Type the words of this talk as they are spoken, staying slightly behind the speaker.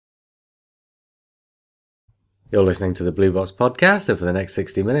You're listening to the Blue Box Podcast, and for the next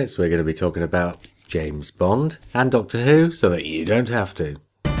 60 minutes we're going to be talking about James Bond and Doctor Who, so that you don't have to.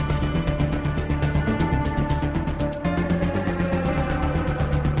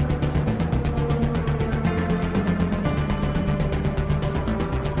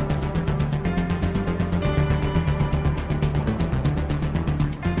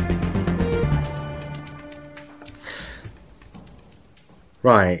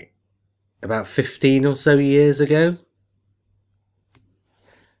 Right. About 15 or so years ago,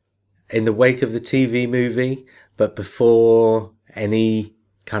 in the wake of the TV movie, but before any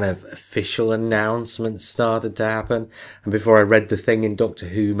kind of official announcements started to happen, and before I read the thing in Doctor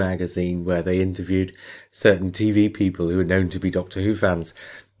Who magazine where they interviewed certain TV people who are known to be Doctor Who fans,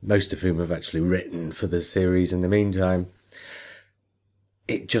 most of whom have actually written for the series in the meantime,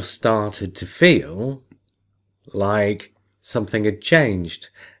 it just started to feel like something had changed.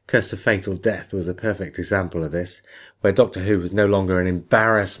 Curse of Fatal Death was a perfect example of this, where Doctor Who was no longer an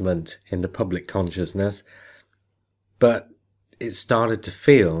embarrassment in the public consciousness, but it started to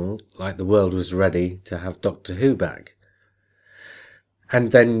feel like the world was ready to have Doctor Who back.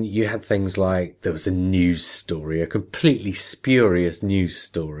 And then you had things like, there was a news story, a completely spurious news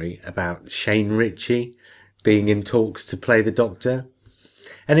story about Shane Ritchie being in talks to play the Doctor,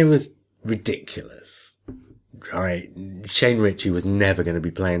 and it was ridiculous. Right, Shane Ritchie was never going to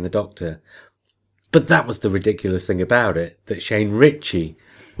be playing the Doctor. But that was the ridiculous thing about it, that Shane Ritchie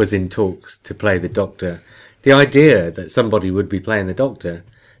was in talks to play the Doctor. The idea that somebody would be playing the Doctor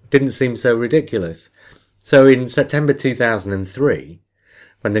didn't seem so ridiculous. So in September 2003,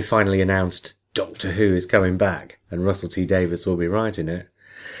 when they finally announced Doctor Who is coming back and Russell T Davies will be writing it,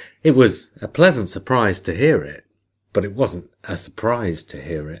 it was a pleasant surprise to hear it, but it wasn't a surprise to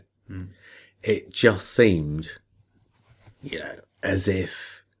hear it. It just seemed, as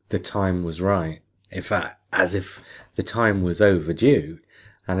if the time was right. In fact, as if the time was overdue,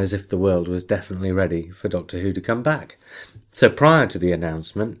 and as if the world was definitely ready for Doctor Who to come back. So prior to the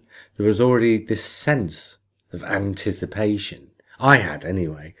announcement, there was already this sense of anticipation. I had,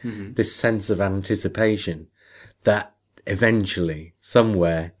 anyway, this sense of anticipation that eventually,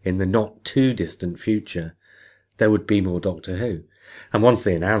 somewhere in the not too distant future, there would be more Doctor Who. And once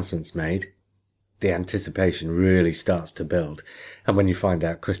the announcement's made, the anticipation really starts to build. And when you find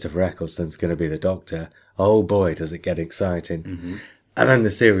out Christopher Eccleston's going to be the Doctor, oh boy, does it get exciting. And then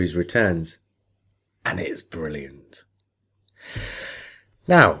the series returns, and it's brilliant.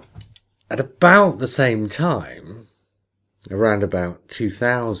 Now, at about the same time, around about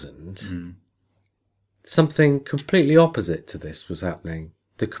 2000, something completely opposite to this was happening.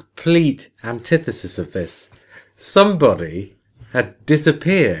 The complete antithesis of this. Somebody had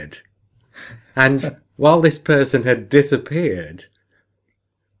disappeared. And while this person had disappeared,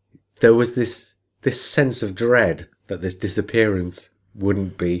 there was this sense of dread that this disappearance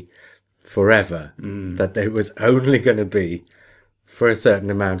wouldn't be forever, that it was only going to be for a certain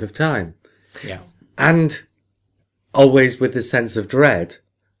amount of time. Yeah. And always with the sense of dread,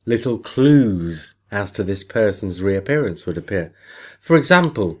 little clues as to this person's reappearance would appear. For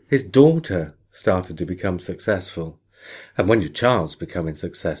example, his daughter started to become successful. And when your child's becoming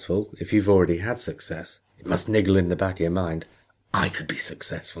successful, if you've already had success, it must niggle in the back of your mind, I could be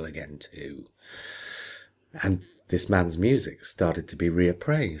successful again too. And this man's music started to be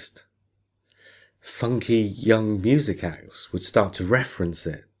reappraised. Funky young music acts would start to reference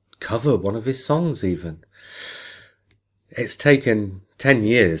it, cover one of his songs even. It's taken 10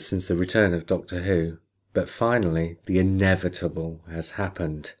 years since the return of Doctor Who, but finally the inevitable has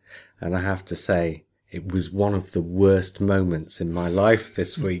happened. And I have to say, it was one of the worst moments in my life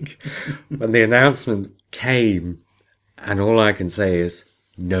this week when the announcement came, and all I can say is,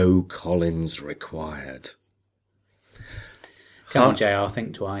 no Collins required. Come on, JR,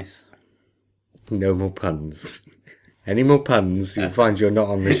 think twice. No more puns. Any more puns, you'll find you're not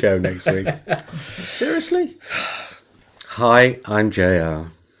on the show next week. Seriously? Hi, I'm JR.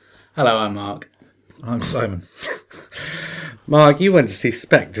 Hello, I'm Mark. I'm Simon. Mark, you went to see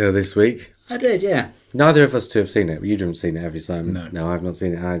Spectre this week. I did, yeah. Neither of us two have seen it. You haven't seen it, have you, Simon? No. I've not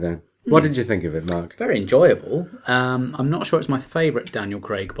seen it either. What did you think of it, Mark? Very enjoyable. I'm not sure it's my favourite Daniel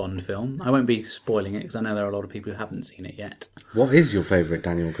Craig Bond film. I won't be spoiling it because I know there are a lot of people who haven't seen it yet. What is your favourite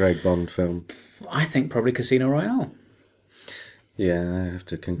Daniel Craig Bond film? I think probably Casino Royale. Yeah, I have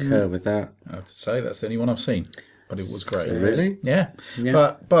to concur with that. I have to say, that's the only one I've seen. But it was great. Really? Yeah.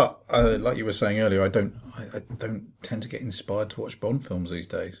 Yeah. But like you were saying earlier, I don't tend to get inspired to watch Bond films these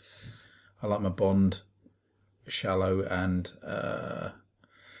days. I like my Bond shallow and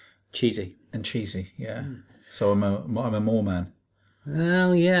Cheesy. cheesy. Yeah. So I'm a more man.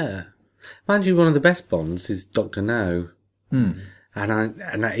 Well, yeah. Mind you, one of the best Bonds is Dr. No. And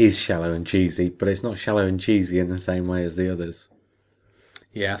that is shallow and cheesy, but it's not shallow and cheesy in the same way as the others.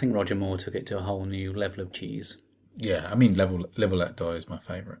 Yeah, I think Roger Moore took it to a whole new level of cheese. Yeah, I mean, Live and Let Die is my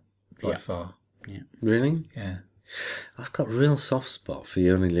favourite by far. Yeah. Really? Yeah. I've got a real soft spot for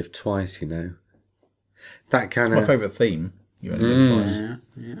You Only Live Twice, you know. That kind It's my of... favourite theme. You Only Live Twice.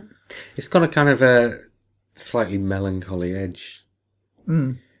 Yeah. It's got a kind of a slightly melancholy edge.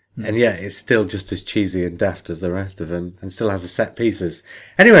 And yet it's still just as cheesy and daft as the rest of them, and still has the set pieces.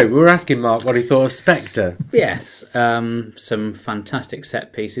 Anyway, we were asking Mark what he thought of Spectre. Yes, some fantastic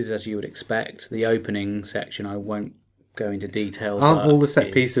set pieces, as you would expect. The opening section, I won't go into detail. Aren't but all the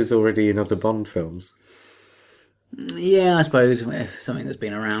set pieces already in other Bond films? Yeah, I suppose if something that's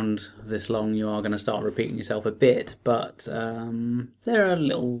been around this long, you are going to start repeating yourself a bit, but there are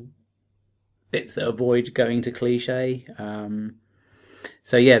little bits that avoid going to cliche.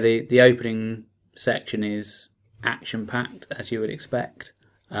 So yeah, the opening section is action-packed, as you would expect.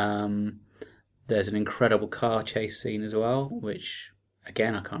 There's an incredible car chase scene as well, which,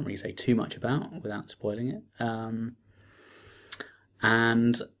 again, I can't really say too much about without spoiling it.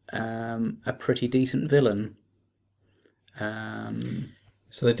 And a pretty decent villain.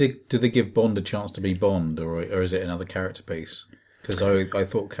 So do they give Bond a chance to be Bond, or is it another character piece? Because I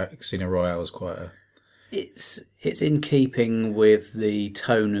thought Casino Royale was quite a... It's in keeping with the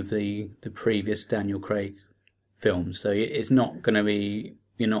tone of the previous Daniel Craig films. So it's not going to be...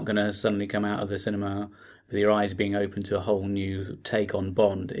 You're not going to suddenly come out of the cinema with your eyes being open to a whole new take on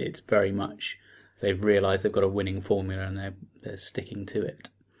Bond. It's very much... They've realised they've got a winning formula and they're sticking to it.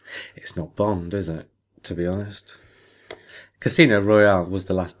 It's not Bond, is it? To be honest. Casino Royale was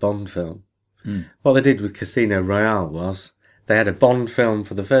the last Bond film. What they did with Casino Royale was... They had a Bond film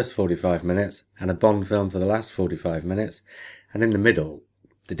for the first 45 minutes and a Bond film for the last 45 minutes. And in the middle,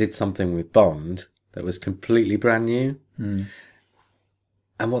 they did something with Bond that was completely brand new. And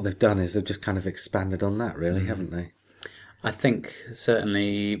what they've done is they've just kind of expanded on that, really, haven't they? I think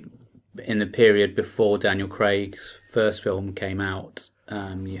certainly in the period before Daniel Craig's first film came out,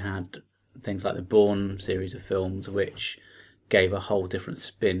 you had things like the Bourne series of films, which... gave a whole different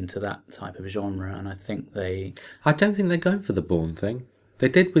spin to that type of genre, and I think I don't think they're going for the Bourne thing. They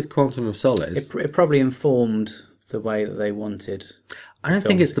did with Quantum of Solace. It probably informed the way that they wanted. I don't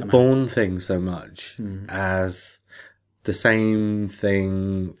think it's the Bourne thing so much as the same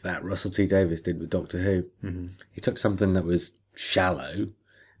thing that Russell T Davies did with Doctor Who. He took something that was shallow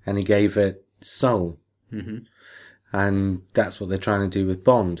and he gave it soul. And that's what they're trying to do with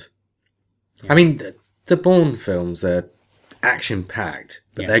Bond. I mean, the Bourne films are action-packed,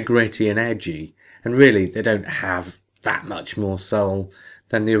 but they're gritty and edgy. And really, they don't have that much more soul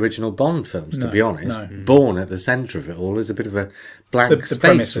than the original Bond films, to be honest. Bourne at the centre of it all is a bit of a blank space, the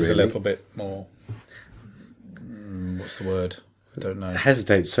premise is really. a little bit more... what's the word? I don't know. I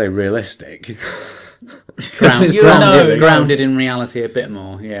hesitate to say realistic. Grounded in reality a bit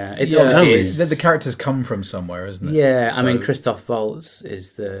more, yeah. It's obviously... The characters come from somewhere, isn't it? Yeah, So- I mean, Christoph Waltz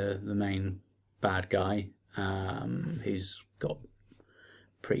is the main bad guy, who's got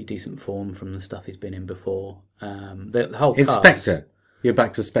pretty decent form from the stuff he's been in before. The whole cast... Spectre. You're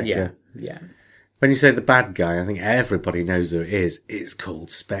back to Spectre. Yeah. When you say the bad guy, I think everybody knows who it is. It's called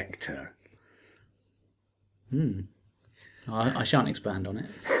Spectre. I shan't expand on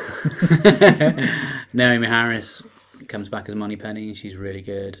it. Naomi Harris comes back as Moneypenny. She's really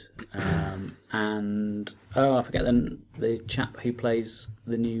good. And I forget the chap who plays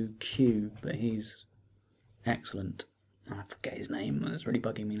the new Q, but he's excellent. I forget his name. That's really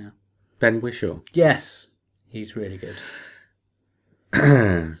bugging me now. Ben Whishaw. Yes, he's really good.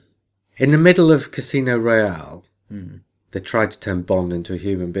 In the middle of Casino Royale, they tried to turn Bond into a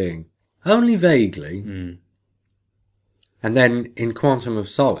human being. Only vaguely. And then in Quantum of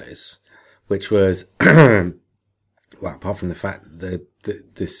Solace, which was, well, apart from the fact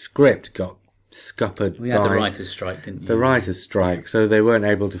that the script got scuppered We had by the writer's strike, didn't you? the writer's strike, so they weren't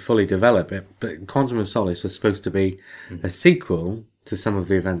able to fully develop it. But Quantum of Solace was supposed to be a sequel to some of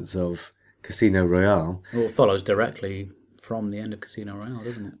the events of Casino Royale. Well, it follows directly from the end of Casino Royale,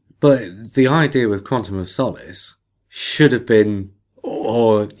 doesn't it? But the idea with Quantum of Solace should have been,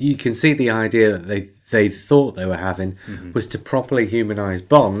 or you can see the idea that they thought they were having, was to properly humanise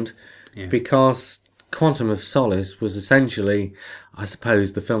Bond, because Quantum of Solace was essentially, I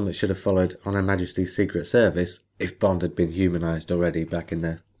suppose, the film that should have followed On Her Majesty's Secret Service if Bond had been humanised already back in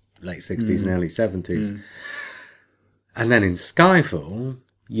the late 60s and early 70s. And then in Skyfall,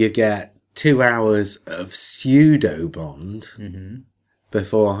 you get 2 hours of pseudo-Bond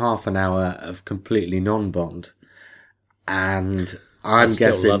before half an hour of completely non-Bond. And I I'm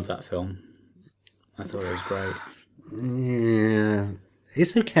still guessing. love that film. I thought it was great. Yeah,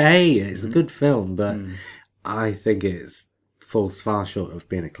 it's okay. It's a good film, but I think it falls far short of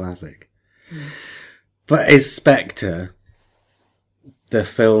being a classic. But is Spectre the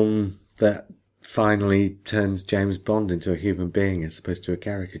film that finally turns James Bond into a human being as opposed to a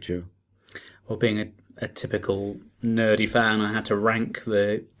caricature? Well, being a typical nerdy fan, I had to rank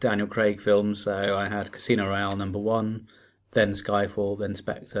the Daniel Craig films. So I had Casino Royale number 1, then Skyfall, then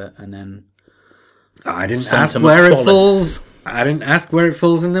Spectre, and then I didn't Santa ask where it McFallis. falls. I didn't ask where it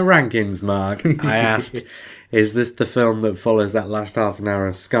falls in the rankings, Mark. I asked, is this the film that follows that last half an hour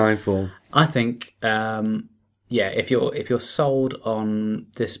of Skyfall? I think, if you're sold on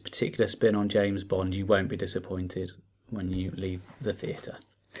this particular spin on James Bond, you won't be disappointed when you leave the theatre.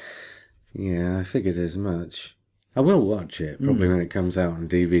 Yeah, I figured as much. I will watch it, probably when it comes out on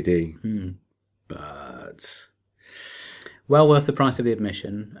DVD. But Well worth the price of the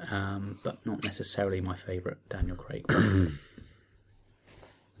admission, but not necessarily my favourite Daniel Craig film.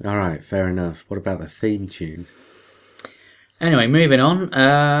 all right, fair enough. What about the theme tune? Anyway, moving on.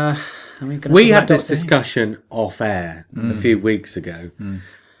 We had this discussion off air a few weeks ago,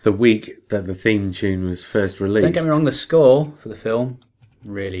 the week that the theme tune was first released. Don't get me wrong, the score for the film,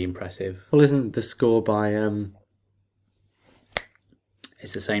 really impressive. Well, isn't the score by...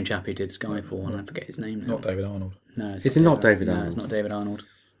 It's the same chap who did Skyfall, and I forget his name now. Not David Arnold. No, Is it not David No, Arnold? it's not David Arnold.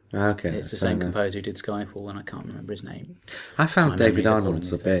 Okay. It's the fair same enough. composer who did Skyfall, and I can't remember his name. I found My David memories are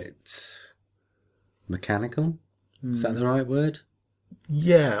Arnold's a appalling these bit mechanical. Is that the right word?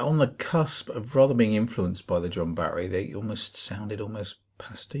 Yeah, on the cusp of rather being influenced by the John Barry, they almost sounded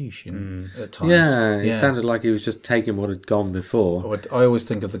pastiche at times. Yeah, it sounded like he was just taking what had gone before. I always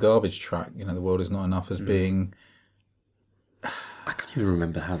think of the Garbage track, The World Is Not Enough, as being... I can't even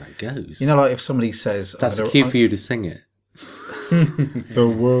remember how that goes. like if somebody says... That's a cue for you to sing it. The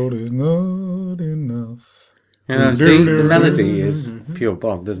world is not enough. See, the melody is pure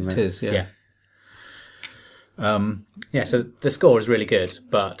Bond, isn't it? It is, yeah. Yeah, so the score is really good,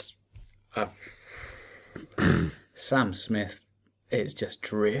 but Sam Smith is just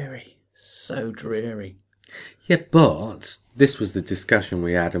dreary. So dreary. Yeah, but this was the discussion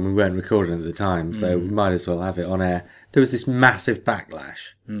we had, and we weren't recording at the time, so we might as well have it on air. There was this massive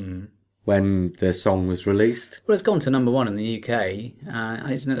backlash when the song was released. Well, it's gone to number 1 in the UK.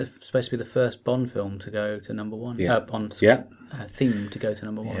 Isn't it supposed to be the first Bond film to go to number 1? Yeah. Bond theme to go to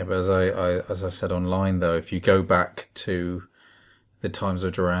number 1. Yeah, but as I said online, though, if you go back to the times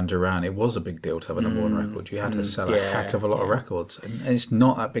of Duran Duran, it was a big deal to have a number 1 record. You had to sell a heck of a lot of records, and it's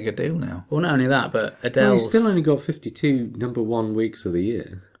not that big a deal now. Well, not only that, but Well, Adele's... you still only got 52 number 1 weeks of the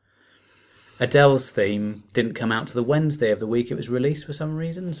year. Adele's theme didn't come out to the Wednesday of the week it was released for some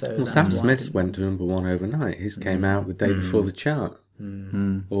reason. So Well, that's Sam why it Smith's didn't- went to number 1 overnight. His came out the day before the chart.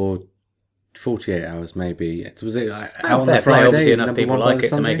 Or 48 hours, maybe. Was it out on fair the play, Friday? obviously enough number people 1 by like the it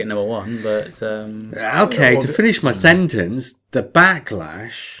to make Sunday? it number 1, but Okay, to finish my sentence, the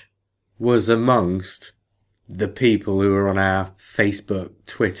backlash was amongst the people who were on our Facebook,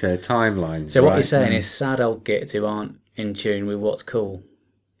 Twitter timelines. so what right? you're saying is sad old gits who aren't in tune with what's cool.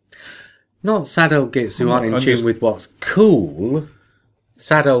 Not sad old gits who aren't in tune with what's cool.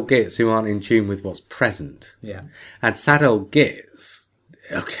 Sad old gits who aren't in tune with what's present. Yeah. And sad old gits,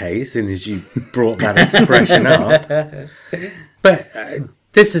 okay, as soon as you brought that expression up. But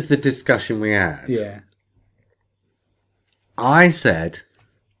this is the discussion we had. Yeah. I said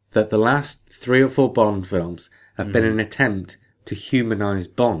that the last 3 or 4 Bond films have been an attempt to humanise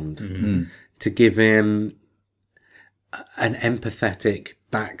Bond, to give him an empathetic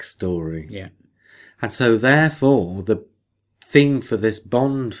backstory. Yeah. And so therefore the theme for this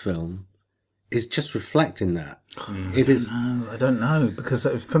Bond film is just reflecting that. It is. I don't know, because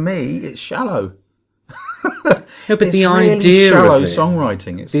for me, it's shallow. No, but It's the really idea shallow of it,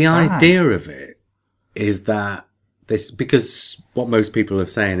 songwriting. It's the bad. idea of it is that this, because what most people are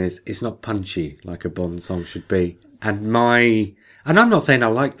saying is it's not punchy like a Bond song should be. And I'm not saying I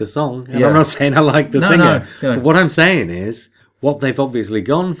like the song, and I'm not saying I like the singer. No. But what I'm saying is, what they've obviously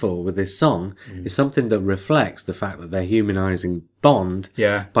gone for with this song is something that reflects the fact that they're humanising Bond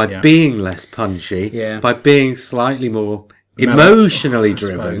by being less punchy, by being slightly more emotionally I suppose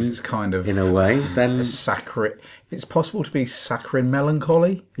driven, it's kind of in a way. Then it's possible to be saccharine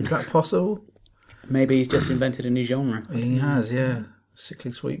melancholy. Is that possible? Maybe he's just invented a new genre. He has, yeah.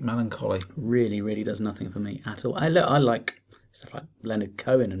 Sickly sweet melancholy. Really, really does nothing for me at all. I like stuff like Leonard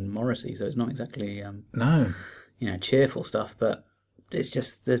Cohen and Morrissey, so it's not exactly No. Cheerful stuff, but it's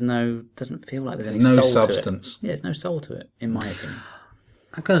just doesn't feel like there's any No soul substance. to it. Yeah, there's no soul to it, in my opinion.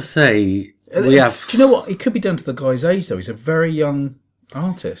 I gotta say, Do you know what? It could be down to the guy's age, though. He's a very young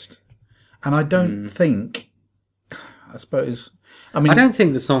artist. And I don't think... I suppose... I don't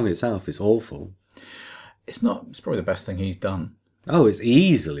think the song itself is awful. It's not... It's probably the best thing he's done. Oh, it's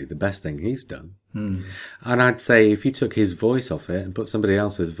easily the best thing he's done. And I'd say if you took his voice off it and put somebody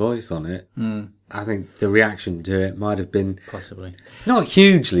else's voice on it, I think the reaction to it might have been possibly not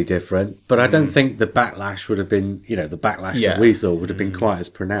hugely different, but I don't think the backlash would have been, the backlash that we saw would have been quite as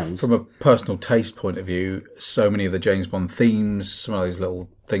pronounced. From a personal taste point of view, so many of the James Bond themes, some of those little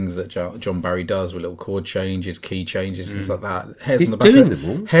things that John Barry does with little chord changes, key changes, things like that. He's doing them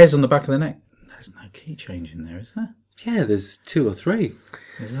all. Hairs on the back of the neck. There's no key change in there, is there? Yeah, there's 2 or 3.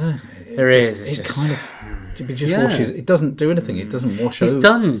 Is there? There is. It kind of... It just washes... It doesn't do anything. It doesn't wash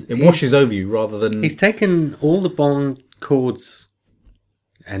over... It washes over you rather than... He's taken all the Bond chords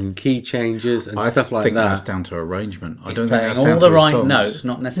and key changes and stuff like that. I think that's down to arrangement. I don't think that's all down the to right songs. notes,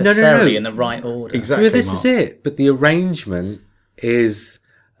 not necessarily in the right order. Exactly, Well, this is it. But the arrangement is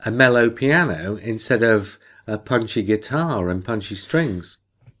a mellow piano instead of a punchy guitar and punchy strings.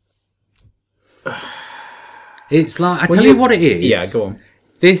 It's like, I tell you what it is. Yeah, go on.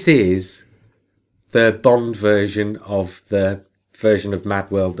 This is the Bond version of the version of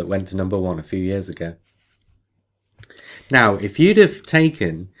Mad World that went to #1 a few years ago. Now, if you'd have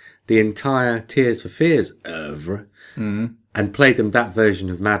taken the entire Tears for Fears oeuvre and played them that version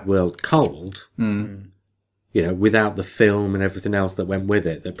of Mad World cold, without the film and everything else that went with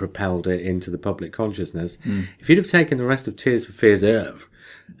it that propelled it into the public consciousness, if you'd have taken the rest of Tears for Fears oeuvre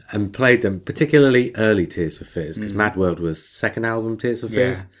and played them, particularly early Tears for Fears, because Mad World was second album Tears for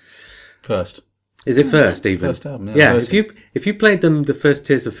Fears. First. Is it first even? First album, yeah. If you played them the first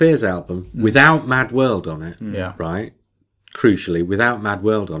Tears for Fears album without Mad World on it, right? Crucially, without Mad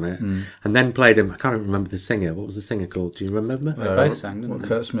World on it, and then played them. I can't remember the singer. What was the singer called? Do you remember? They both sang, didn't they?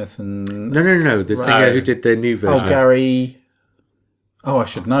 Kurt Smith and... No. The singer who did the new version. Oh, Gary... Oh, I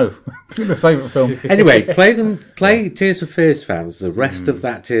should know. My favourite film. Anyway, play Tears for Fears fans the rest of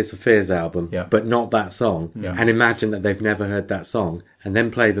that Tears for Fears album, but not that song, and imagine that they've never heard that song, and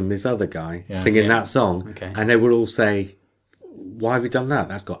then play them this other guy singing that song, and they will all say, why have you done that?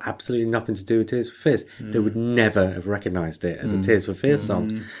 That's got absolutely nothing to do with Tears for Fears. They would never have recognised it as a Tears for Fears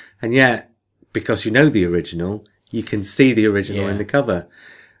song. And yet, because you know the original, you can see the original in the cover.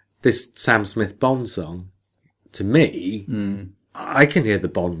 This Sam Smith Bond song, to me... I can hear the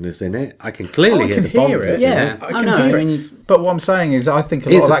Bondness in it. I can clearly hear the Bondness in it. I can hear it. But what I'm saying is I think a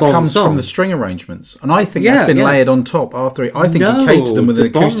lot of that comes from the string arrangements. And I think that's been layered on top after I think he came to them with an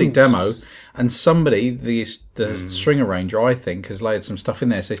acoustic demo. And somebody, the string arranger, I think, has layered some stuff in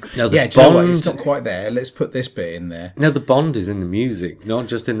there. So, do you know what? It's not quite there. Let's put this bit in there. No, the Bond is in the music, not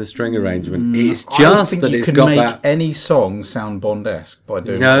just in the string arrangement. It's just that it's got that... you can make any song sound Bond-esque by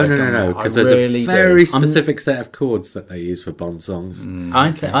doing No, because there's a very specific set of chords that they use for Bond songs.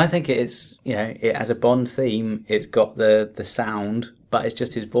 I think it's, it, as a Bond theme, it's got the sound, but it's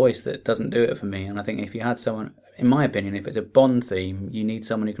just his voice that doesn't do it for me. And I think if you had someone... In my opinion, if it's a Bond theme, you need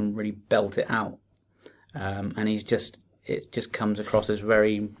someone who can really belt it out. And it just comes across as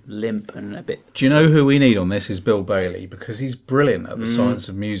very limp and a bit... Do you know who we need on this is Bill Bailey, because he's brilliant at the science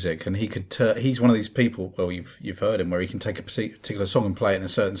of music, and he could. He's one of these people. Well, you've heard him, where he can take a particular song and play it in a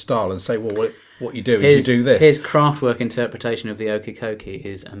certain style and say, well, what you do is you do this. His Kraftwerk interpretation of the Okie Kokie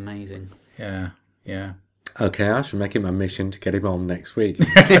is amazing. Yeah. Okay, I should make it my mission to get him on next week.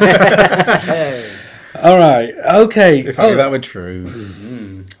 All right, okay. If only that were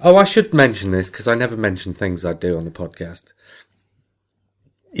true. Oh, I should mention this, because I never mention things I do on the podcast.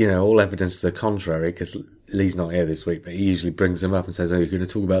 All evidence to the contrary, because Lee's not here this week, but he usually brings them up and says, you're going to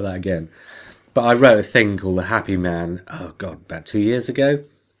talk about that again. But I wrote a thing called The Happy Man, about 2 years ago,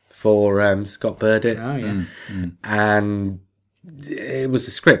 for Scott Burdett. Oh, yeah. And it was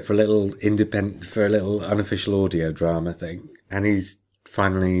a script for a little unofficial audio drama thing. And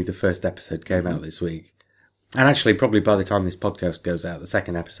finally, the first episode came out this week. And actually, probably by the time this podcast goes out, the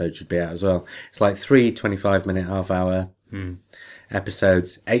second episode should be out as well. It's like 3 25-minute, half-hour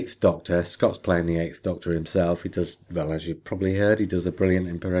episodes. Eighth Doctor. Scott's playing the Eighth Doctor himself. He does, well, as you probably heard, he does a brilliant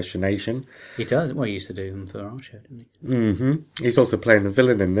impersonation. He does. Well, he used to do them for our show, didn't he? He's also playing the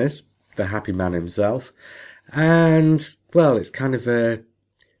villain in this, the Happy Man himself. And, well, it's kind of a...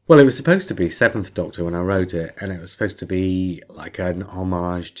 Well, it was supposed to be Seventh Doctor when I wrote it, and it was supposed to be like an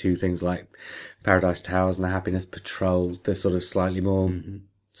homage to things like Paradise Towers and the Happiness Patrol, the sort of slightly more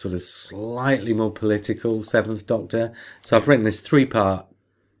political Seventh Doctor. So I've written this 3-part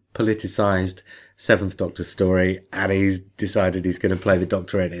politicised Seventh Doctor story, and he's decided he's going to play the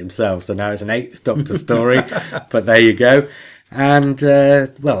Doctor in it himself. So now it's an Eighth Doctor story, but there you go. And, I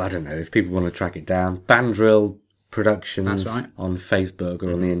don't know if people want to track it down. Bandrill Productions on Facebook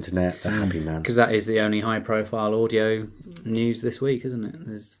or on the internet. The Happy Man. Because that is the only high-profile audio news this week, isn't it?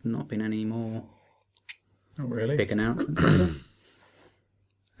 There's not been any more big announcements, is there? Have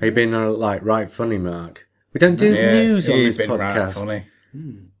you been right funny, Mark? We don't do the news on this podcast. Funny.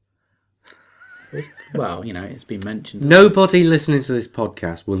 Well, it's been mentioned. Nobody listening to this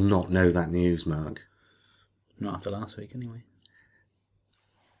podcast will not know that news, Mark. Not after last week, anyway.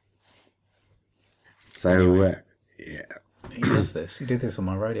 So, He does this. He did this on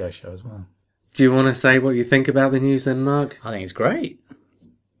my radio show as well. Do you want to say what you think about the news then, Mark? I think it's great.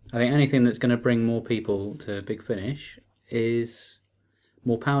 I think anything that's going to bring more people to Big Finish is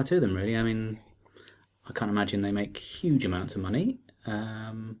more power to them, really. I mean, I can't imagine they make huge amounts of money.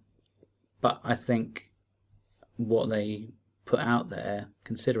 But I think what they put out there,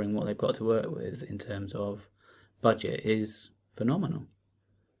 considering what they've got to work with in terms of budget, is phenomenal.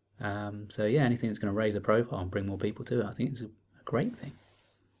 So anything that's going to raise the profile and bring more people to it, I think it's a great thing.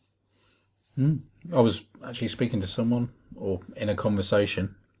 I was actually speaking to someone, or in a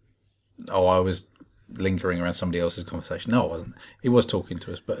conversation. I was lingering around somebody else's conversation. No, I wasn't. He was talking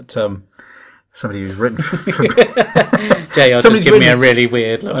to us, but somebody who's written for JR just gave me a really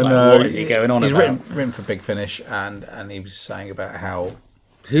weird look. What is he going on about? He's written for Big Finish, and he was saying about how...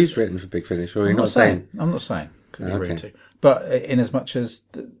 Who's written for Big Finish? Or are you not saying? I'm not saying. But in as much as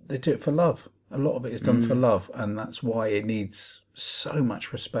they do it for love. A lot of it is done for love, and that's why it needs so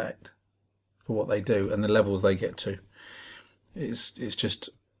much respect for what they do and the levels they get to. It's just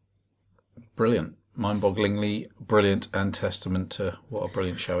brilliant. Mind-bogglingly brilliant, and testament to what a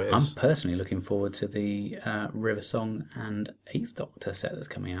brilliant show it is. I'm personally looking forward to the River Song and Eighth Doctor set that's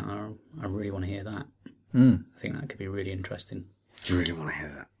coming out. I really want to hear that. I think that could be really interesting. Do you really want to hear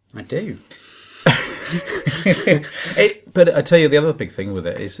that? I do. But I tell you, the other big thing with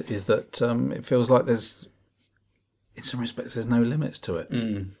it is that it feels like there's, in some respects, there's no limits to it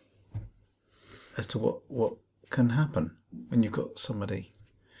as to what can happen when you've got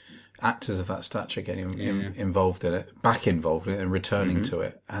actors of that stature getting involved in it, and returning to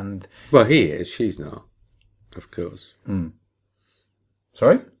it. And he is. She's not, of course.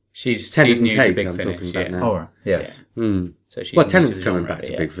 Sorry? She's Tennant new Tate, to Big I'm Finish. talking about now. Oh, right. Yes. Yeah. So she's Tennant's coming back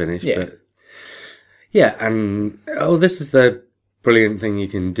to Big Finish, but and this is the brilliant thing you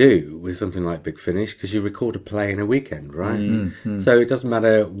can do with something like Big Finish, because you record a play in a weekend, right? So it doesn't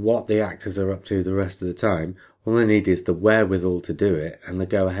matter what the actors are up to the rest of the time. All they need is the wherewithal to do it and the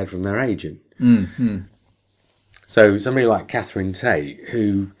go-ahead from their agent. So somebody like Catherine Tate,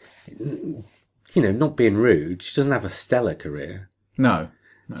 who, not being rude, she doesn't have a stellar career. No.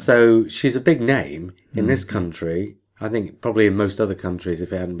 So she's a big name in this country. I think probably in most other countries,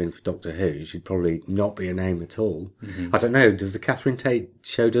 if it hadn't been for Doctor Who, she'd probably not be a name at all. I don't know. Does the Catherine Tate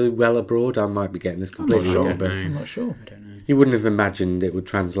show do well abroad? I might be getting this completely wrong. I'm not sure. I don't know. You wouldn't have imagined it would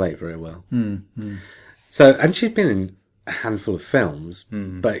translate very well. So, and she's been in a handful of films,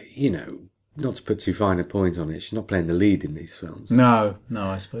 but, not to put too fine a point on it, she's not playing the lead in these films. No,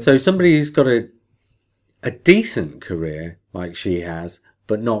 I suppose. So somebody who's got a decent career like she has,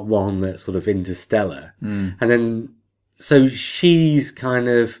 but not one that's sort of interstellar. And then, so she's kind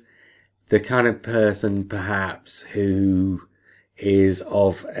of the kind of person perhaps who is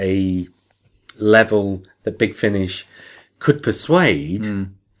of a level that Big Finish could persuade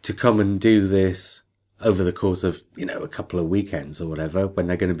to come and do this over the course of, a couple of weekends or whatever, when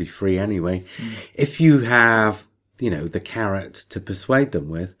they're going to be free anyway. If you have, the carrot to persuade them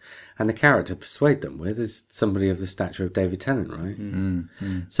with, and the carrot to persuade them with is somebody of the stature of David Tennant,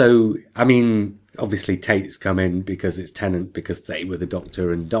 right? So, I mean, obviously Tate's come in because it's Tennant, because they were the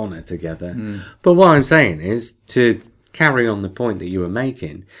Doctor and Donna together. But what I'm saying is, to carry on the point that you were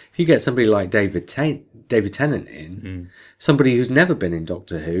making, if you get somebody like David Tennant in, somebody who's never been in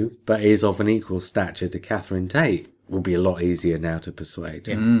Doctor Who, but is of an equal stature to Catherine Tate, will be a lot easier now to persuade.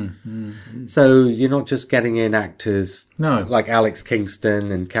 So you're not just getting in actors like Alex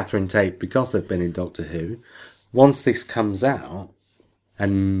Kingston and Catherine Tate because they've been in Doctor Who. Once this comes out,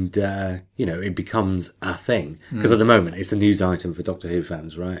 and, it becomes a thing. Because at the moment, it's a news item for Doctor Who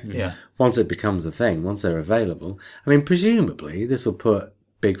fans, right? Yeah. Once it becomes a thing, once they're available, I mean, presumably, this will put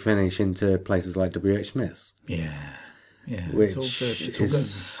Big Finish into places like WH Smith's. Yeah, which it's all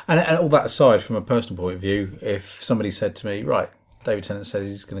good. And all that aside, from a personal point of view, if somebody said to me, right, David Tennant says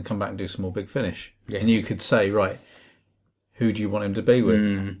he's going to come back and do some more Big Finish, and you could say, right, who do you want him to be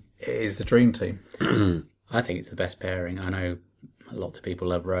with? It is the dream team. I think it's the best pairing. I know a lot of people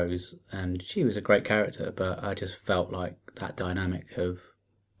love Rose, and she was a great character, but I just felt like that dynamic of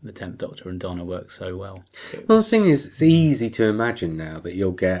the 10th Doctor and Donna works so well. Well, the thing is, it's easy to imagine now that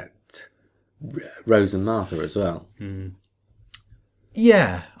you'll get Rose and Martha as well. Mm.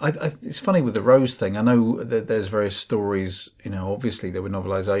 Yeah, it's funny with the Rose thing. I know that there's various stories. Obviously there were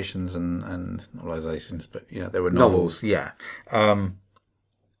novelizations and novelizations, but there were novels. Yeah,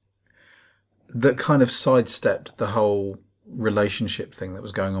 that kind of sidestepped the whole relationship thing that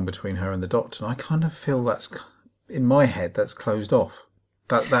was going on between her and the Doctor. And I kind of feel that's, in my head, that's closed off.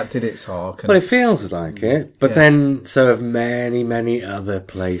 That did its arc. Well, it feels like it, but then so have many other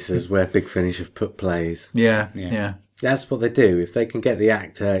places where Big Finish have put plays. Yeah. That's what they do. If they can get the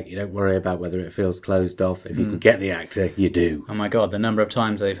actor, you don't worry about whether it feels closed off. If you can get the actor, you do. Oh my God, the number of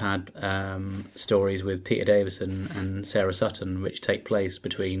times they've had stories with Peter Davison and Sarah Sutton, which take place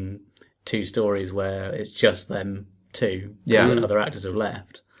between two stories where it's just them two, because other actors have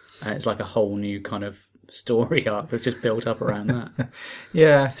left. It's like a whole new kind of story arc that's just built up around that.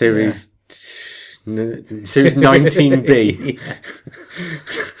 Yeah. Series 19B. Yeah.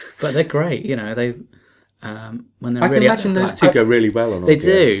 But they're great, they... when they're I really can imagine those two go really well on They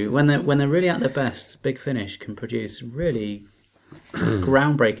audio. do. When they're really at their best, Big Finish can produce really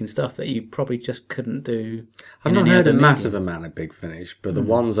groundbreaking stuff that you probably just couldn't do. I've not heard a massive amount of Big Finish, but the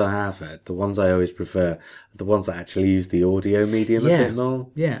ones I have heard, the ones I always prefer, are the ones that actually use the audio medium a bit more.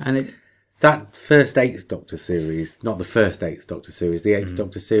 Yeah, and that first Eighth Doctor series, not the first Eighth Doctor series, the Eighth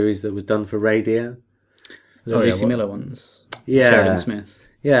Doctor series that was done for radio. The Lucy Miller ones. Yeah. Sheridan Smith.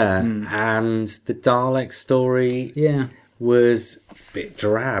 Yeah, and the Dalek story was a bit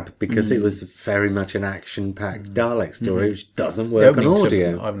drab because it was very much an action-packed Dalek story, which doesn't work on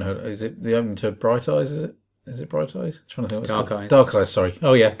audio. I haven't heard. Is it the opening to Bright Eyes? Is it Bright Eyes? I'm trying to think. Dark Eyes. Dark Eyes. Sorry.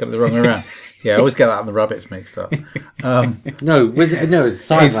 Oh yeah, got it the wrong way around. Yeah, I always get that and the rabbits mixed up. No, it was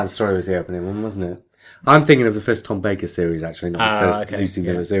Sideman story was the opening one, wasn't it? I'm thinking of the first Tom Baker series, actually, not the first Lucy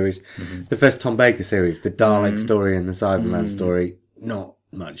Miller series. The first Tom Baker series, the Dalek story and the Cyberman story, not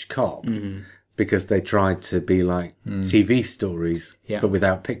much cop, because they tried to be like TV stories, but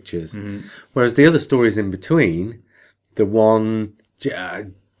without pictures. Whereas the other stories in between, the one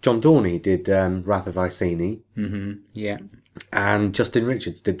John Dorney did Wrath of Iceni, and Justin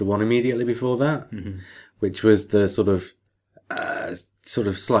Richards did the one immediately before that, which was the sort of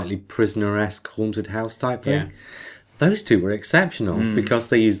slightly prisoner-esque haunted house type thing. Those two were exceptional because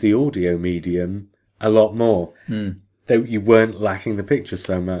they used the audio medium a lot more. You weren't lacking the pictures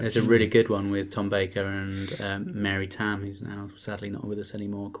so much. There's a really good one with Tom Baker and Mary Tam, who's now sadly not with us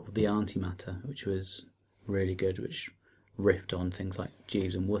anymore, called The Antimatter, which was really good, which riffed on things like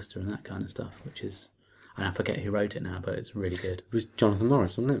Jeeves and Worcester and that kind of stuff, and I forget who wrote it now, but it's really good. It was Jonathan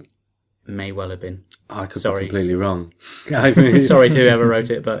Morris, wasn't it? May well have been. I could be completely wrong. Sorry to whoever wrote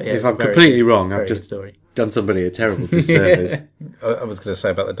it, but if I'm completely wrong, I've just done somebody a terrible disservice. I was going to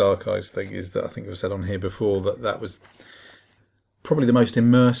say about the Dark Eyes thing is that I think I've said on here before that was probably the most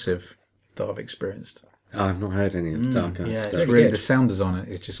immersive that I've experienced. I've not heard any of the Dark Eyes stuff. It's really the sound design on it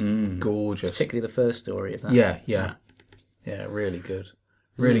is just gorgeous. Particularly the first story of that. Yeah, really good.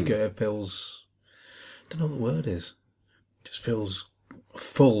 Really good. It feels, I don't know what the word is. It just feels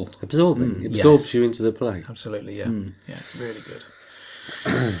full. Absorbing. It absorbs you into the play. Absolutely, yeah. Yeah, really good.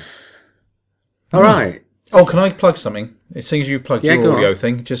 All right. Oh, can I plug something? It seems you've plugged your audio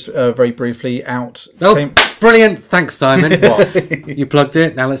thing. Just very briefly out. Brilliant. Thanks, Simon. What? You plugged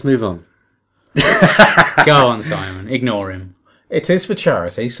it. Now let's move on. Go on, Simon. Ignore him. It is for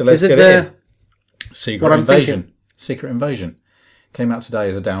charity, so let's get it in. Secret Invasion. Secret Invasion. Came out today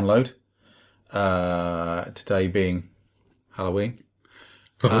as a download. Today being Halloween.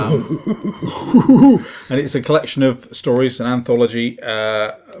 And it's a collection of stories, an anthology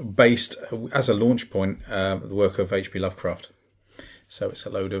based as a launch point the work of H.P. Lovecraft. So it's a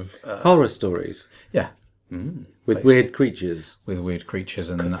load of horror stories. Yeah, with weird creatures,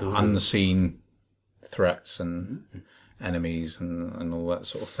 and unseen threats and enemies and all that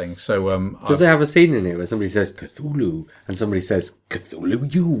sort of thing. So does it have a scene in it where somebody says Cthulhu and somebody says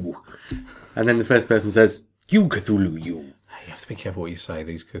Cthulhu you, and then the first person says you Cthulhu you? You have to be careful what you say.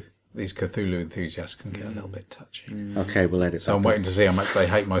 These Cthulhu enthusiats can get a little bit touchy. Okay, we'll edit. So I'm waiting to see how much they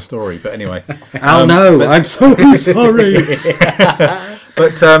hate my story. But anyway, I'm so sorry.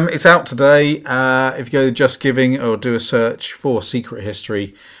 But it's out today. If you go to Just Giving or do a search for Secret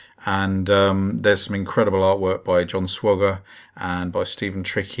History, and there's some incredible artwork by John Swogger and by Stephen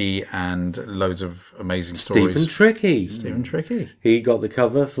Trickey, and loads of amazing stories. Stephen Trickey. He got the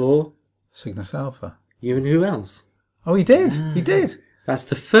cover for Cygnus Alpha. You and who else? Oh, he did. He did. That's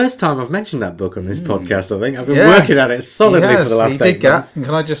the first time I've mentioned that book on this podcast, I think. I've been working at it solidly for the last 8 months. And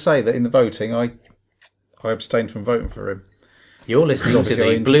can I just say that in the voting, I abstained from voting for him. You're listening to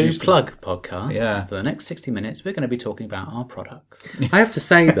the Blue introduced Plug podcast. Yeah. For the next 60 minutes, we're going to be talking about our products. I have to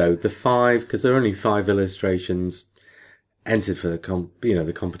say though, because there are only 5 illustrations entered for the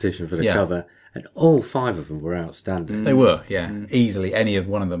competition for the cover, and all 5 of them were outstanding. They were, easily. Any of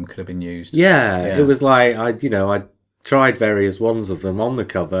one of them could have been used. Yeah, it was like I tried various ones of them on the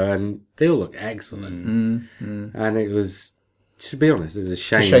cover, and they all look excellent. And it was, to be honest, it was a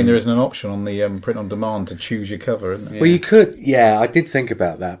shame. It's a shame there isn't an option on the print on demand to choose your cover, isn't there? Well, you could, I did think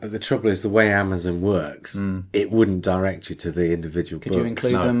about that, but the trouble is the way Amazon works, it wouldn't direct you to the individual books. Could you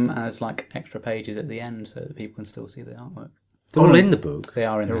include them as like extra pages at the end so that people can still see the artwork? They're all in the book. They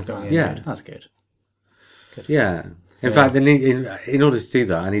are in the book. Yeah. That's good. Yeah. In fact, in order to do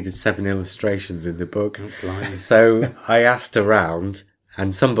that, I needed 7 illustrations in the book. So I asked around,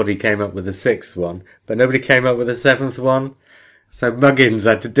 and somebody came up with a 6th one, but nobody came up with a 7th one. So Muggins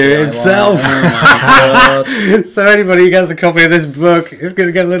had to do it himself. Oh my God. So anybody who gets a copy of this book is going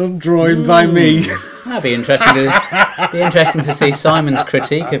to get a little drawing by me. That'd be interesting to see Simon's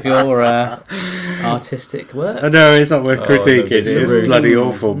critique of your artistic work. No, it's not worth critiquing. It is rude. bloody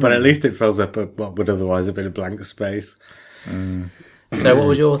awful, but at least it fills up what would otherwise have been a blank space. So what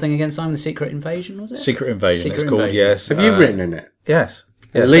was your thing again, Simon? The Secret Invasion, was it? Secret Invasion, Secret it's called, Invasion. yes. Have you written in it? Yes.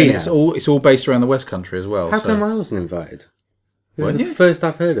 Lee and has. it's all based around the West Country as well. How so. come I wasn't invited? This Weren't is the you? first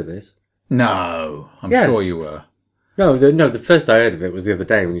I've heard of this. No, I'm Yes. sure you were. No, the first I heard of it was the other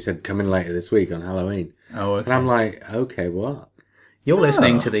day when you said come in later this week on Halloween. Oh, okay. And I'm like, okay, what? You're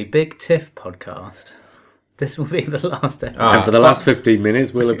listening to the Big Tiff podcast. This will be the last episode. And for the last 15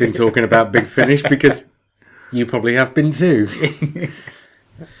 minutes, we'll have been talking about Big Finish because you probably have been too.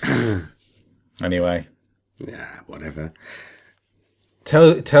 Anyway. Yeah, whatever.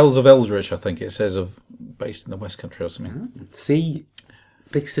 Tales of Eldritch, I think it says, based in the West Country or something. See,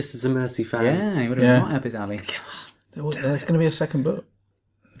 Big Sisters of Mercy fan. Yeah, he would have been right up his alley. There's going to be a second book.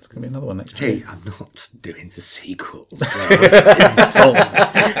 There's going to be another one next year. Hey, I'm not doing the sequels. I was involved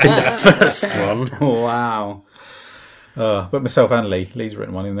in the first one. Wow. But myself and Lee's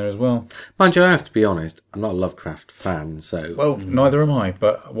written one in there as well. Mind you, I have to be honest, I'm not a Lovecraft fan, so... Well, neither am I,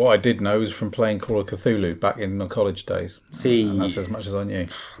 but what I did know is from playing Call of Cthulhu back in my college days. See... And that's as much as I knew.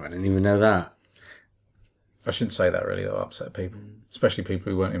 I didn't even know that. I shouldn't say that really, that'll upset people. Especially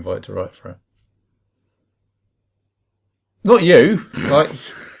people who weren't invited to write for it. Not you, like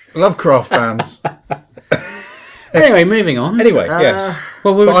Lovecraft fans. Anyway, moving on. Anyway, yes.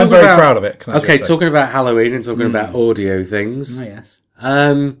 Well, we were But I'm talking very about- proud of it. Can I Okay, just say. talking about Halloween and talking about audio things. Oh, yes.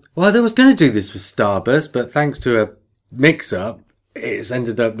 Well, I was going to do this for Starburst, but thanks to a mix-up, it's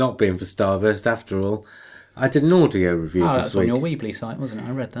ended up not being for Starburst after all. I did an audio review Oh, this that's on week. your Weebly site, wasn't it?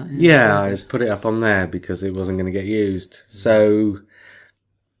 I read that. Yeah, I put it up on there because it wasn't going to get used. So,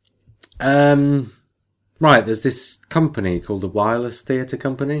 right, there's this company called the Wireless Theatre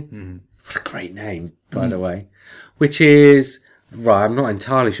Company. What a great name, by the way. Which is, right, I'm not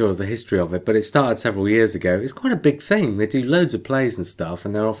entirely sure of the history of it, but it started several years ago. It's quite a big thing. They do loads of plays and stuff,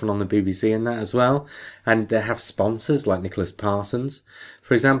 and they're often on the BBC and that as well. And they have sponsors like Nicholas Parsons.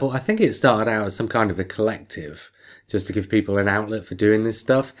 For example, I think it started out as some kind of a collective, just to give people an outlet for doing this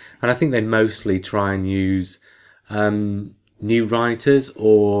stuff. And I think they mostly try and use new writers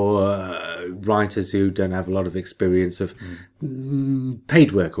or writers who don't have a lot of experience of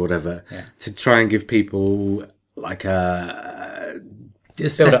paid work or whatever to try and give people like a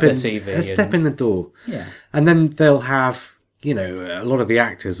step in the door. Yeah. And then they'll have, you know, a lot of the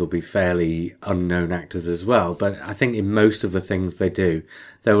actors will be fairly unknown actors as well. But I think in most of the things they do,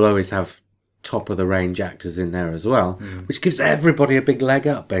 they will always have top of the range actors in there as well, which gives everybody a big leg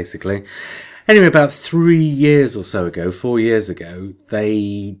up, basically. Anyway, about 4 years ago,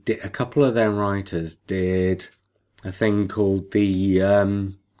 they did, a couple of their writers did a thing called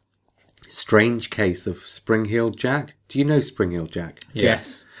the Strange Case of Spring-Heeled Jack. Do you know Spring-Heeled Jack?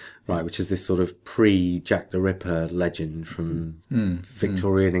 Yes. Right, which is this sort of pre-Jack the Ripper legend from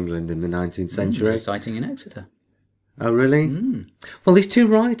Victorian England in the 19th century. A sighting in Exeter. Oh, really? Well, these two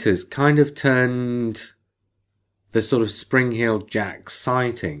writers kind of turned the sort of Spring-Heeled Jack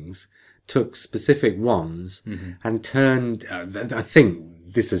sightings, took specific ones and turned, I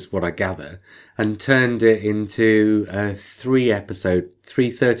think this is what I gather, and turned it into a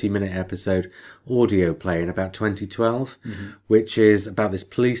 30-minute episode audio play in about 2012, which is about this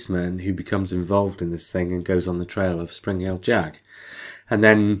policeman who becomes involved in this thing and goes on the trail of Spring-Heeled Jack. And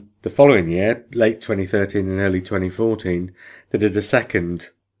then the following year, late 2013 and early 2014, they did a second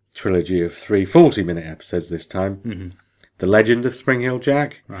trilogy of 3 40-minute episodes this time. The Legend of Spring-Heeled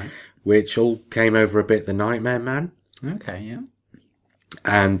Jack, Right. which all came over a bit The Nightmare Man. Okay, yeah.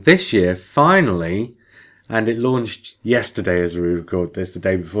 And this year, finally, and it launched yesterday as we record this, the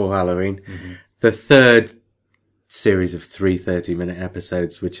day before Halloween. The third series of 3 30-minute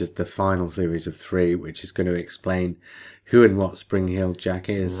episodes, which is the final series of 3, which is going to explain who and what Spring Heel Jack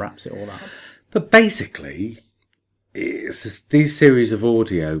is. Wraps it all up. But basically, it's just these series of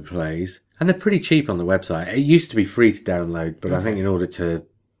audio plays, and they're pretty cheap on the website. It used to be free to download, but I think in order to...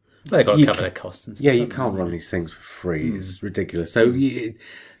 They've got to cover their costs and stuff. Yeah, you can't run these things for free. It's ridiculous.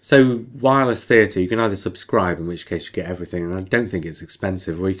 So wireless theatre, you can either subscribe, in which case you get everything, and I don't think it's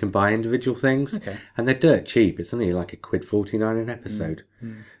expensive, or you can buy individual things, and they're dirt cheap. It's only like £1.49 an episode,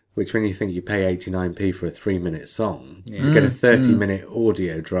 which when you think you pay 89p for a 3-minute song, to get a 30-minute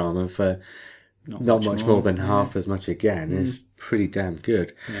audio drama for not much more than half as much again is pretty damn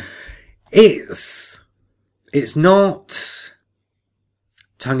good. It's not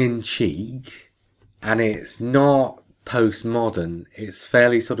tongue-in-cheek, and it's not postmodern. It's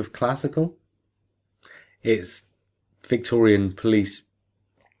fairly sort of classical. It's Victorian police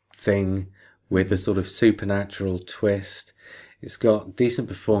thing with a sort of supernatural twist. It's got decent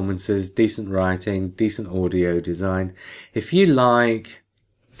performances, decent writing, decent audio design. If you like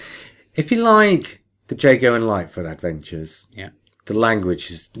the Jago and Lightfoot adventures, the language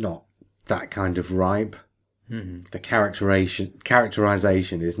is not that kind of ripe. The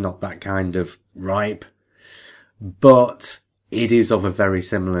characterization is not that kind of ripe, but it is of a very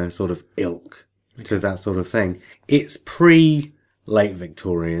similar sort of ilk to that sort of thing. It's pre-late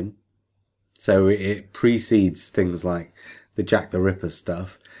Victorian, so it precedes things like the Jack the Ripper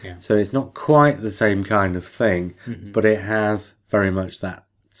stuff. So it's not quite the same kind of thing, but it has very much that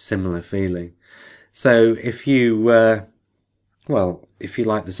similar feeling. So if you like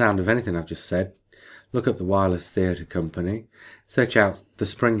the sound of anything I've just said, look up the Wireless Theatre Company, search out the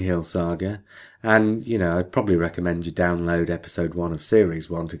Spring Heel Saga, and, I'd probably recommend you download episode 1 of series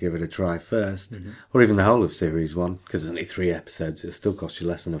 1 to give it a try first, or even the whole of series 1, because there's only 3 episodes, it'll still cost you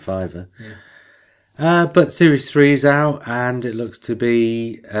less than £5. But series 3 is out, and it looks to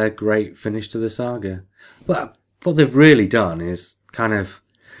be a great finish to the saga. But what they've really done is kind of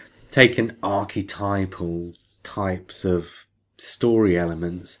taken archetypal types of story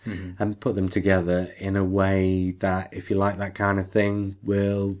elements and put them together in a way that, if you like that kind of thing,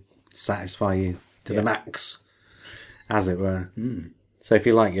 will satisfy you to the max, as it were. So if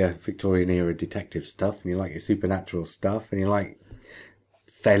you like your Victorian era detective stuff, and you like your supernatural stuff, and you like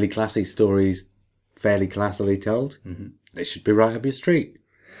fairly classy stories, fairly classily told, they should be right up your street.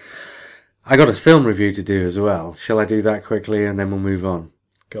 I got a film review to do as well. Shall I do that quickly and then we'll move on?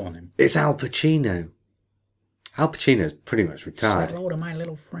 Go on then. It's Al Pacino. Al Pacino's pretty much retired. Hello to my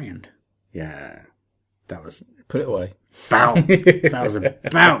little friend. Yeah. That was... Put it away. About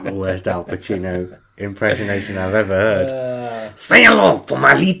the worst Al Pacino impersonation I've ever heard. Say hello to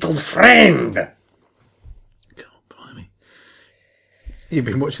my little friend. God, blimey. You've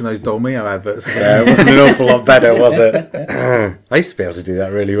been watching those Dolmio adverts. Yeah, it wasn't an awful lot better, was it? I used to be able to do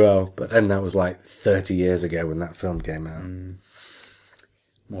that really well, but then that was like 30 years ago when that film came out.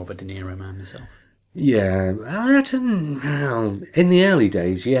 More of a De Niro man myself. Yeah, I don't know. In the early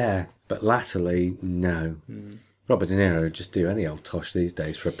days, yeah, but latterly, no. Robert De Niro would just do any old tosh these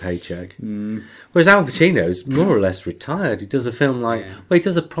days for a paycheck. Whereas Al Pacino's more or less retired. He does a film he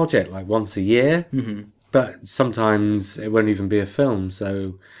does a project like once a year, but sometimes it won't even be a film.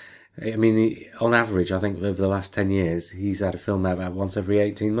 So, I mean, on average, I think over the last 10 years, he's had a film out about once every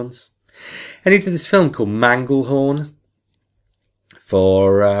 18 months. And he did this film called Manglehorn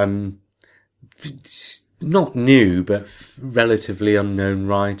for... not new, but relatively unknown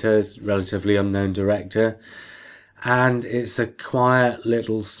writers, relatively unknown director. And it's a quiet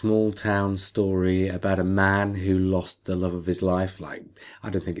little small town story about a man who lost the love of his life. Like, I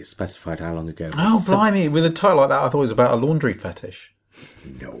don't think it's specified how long ago. Oh, blimey. With a title like that, I thought it was about a laundry fetish.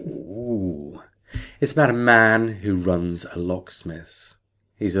 No. It's about a man who runs a locksmith's.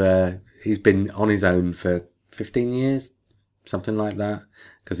 He's been on his own for 15 years, something like that,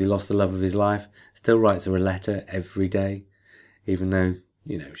 because he lost the love of his life. Still writes her a letter every day, even though,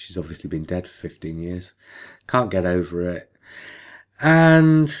 she's obviously been dead for 15 years. Can't get over it.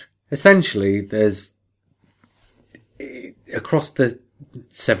 And essentially, there's, across the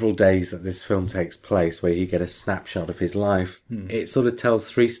several days that this film takes place, where you get a snapshot of his life, it sort of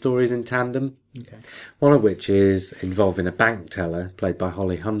tells 3 stories in tandem. Okay. One of which is involving a bank teller, played by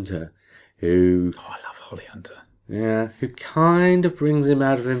Holly Hunter, who... Oh, I love Holly Hunter. Yeah, who kind of brings him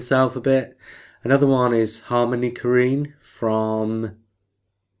out of himself a bit. Another one is Harmony Korine from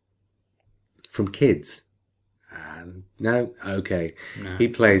Kids. No, okay. No, He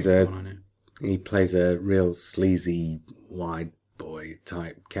plays a real sleazy, wide boy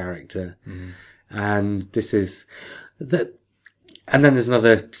type character. And this is that. And then there's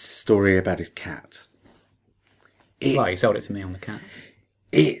another story about his cat. Well, he sold it to me on the cat.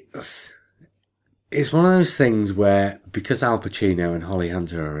 It's one of those things where, because Al Pacino and Holly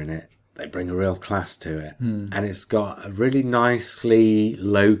Hunter are in it, they bring a real class to it. And it's got a really nicely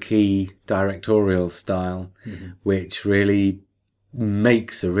low-key directorial style, which really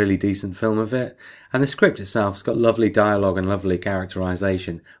makes a really decent film of it. And the script itself's got lovely dialogue and lovely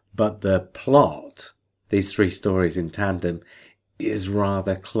characterization. But the plot, these three stories in tandem, is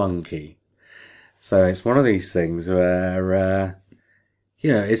rather clunky. So it's one of these things where,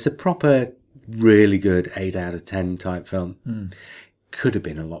 it's a proper, really good 8 out of 10 type film. Could have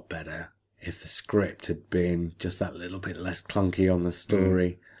been a lot better if the script had been just that little bit less clunky on the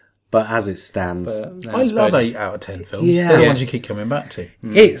story. But as it stands... I love 8 out of 10 films. They're the ones you keep coming back to.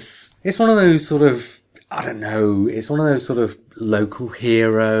 It's one of those sort of... I don't know. It's one of those sort of local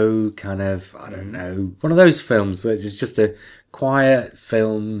hero kind of... I don't know. One of those films where it's just a quiet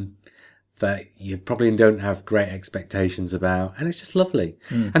film that you probably don't have great expectations about, and it's just lovely.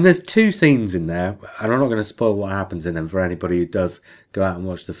 And there's 2 scenes in there, and I'm not going to spoil what happens in them for anybody who does go out and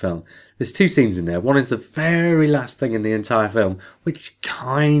watch the film. There's 2 scenes in there. One is the very last thing in the entire film, which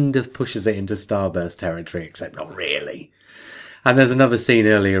kind of pushes it into Starburst territory, except not really. And there's another scene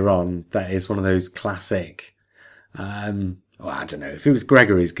earlier on that is one of those classic, I don't know, if it was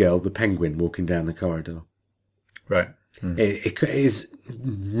Gregory's Girl, the penguin walking down the corridor. Right. It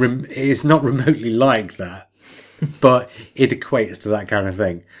is not remotely like that, but it equates to that kind of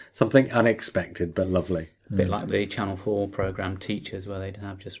thing. Something unexpected but lovely. A bit like the Channel 4 programme Teachers, where they'd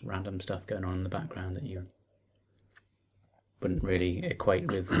have just random stuff going on in the background that you wouldn't really equate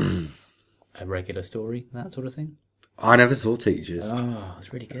with a regular story, that sort of thing. I never saw Teachers. Oh,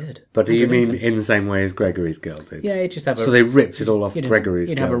 it's really good. But do you mean in the same way as Gregory's Girl did? Yeah, it just have so they ripped it all off Gregory's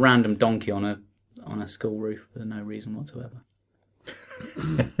Girl. You'd have a random donkey on a school roof for no reason whatsoever.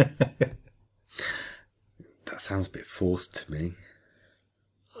 That sounds a bit forced to me.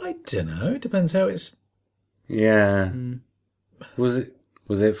 I don't know. It depends how it's... Yeah. Was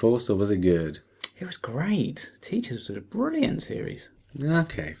it forced or was it good? It was great. Teachers was a brilliant series.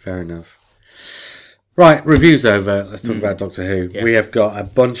 Okay, fair enough. Right, review's over. Let's talk about Doctor Who. Yes. We have got a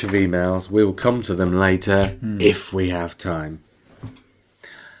bunch of emails. We will come to them later if we have time.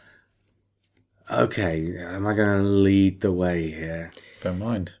 Okay, am I going to lead the way here? Don't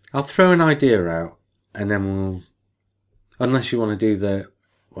mind. I'll throw an idea out, and then we'll... Unless you want to do the...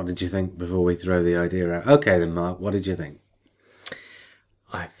 What did you think before we throw the idea out? Okay then, Mark, what did you think?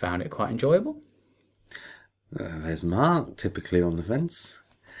 I found it quite enjoyable. There's Mark, typically on the fence.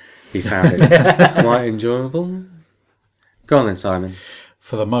 He found it quite enjoyable. Go on then, Simon.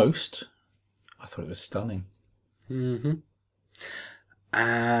 For the most, I thought it was stunning.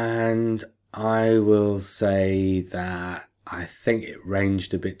 And I will say that I think it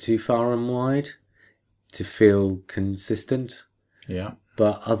ranged a bit too far and wide to feel consistent. Yeah.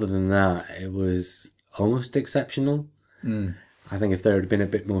 But other than that, it was almost exceptional. I think if there had been a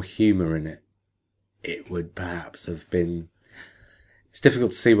bit more humour in it, it would perhaps have been... It's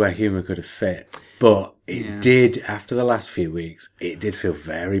difficult to see where humour could have fit. But it did, after the last few weeks, it did feel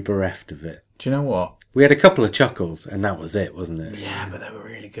very bereft of it. Do you know what? We had a couple of chuckles, and that was it, wasn't it? Yeah, but they were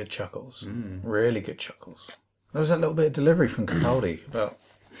really good chuckles. Really good chuckles. There was that little bit of delivery from Capaldi about...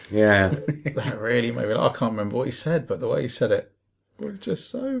 Yeah. That really made me... I can't remember what he said, but the way he said it was just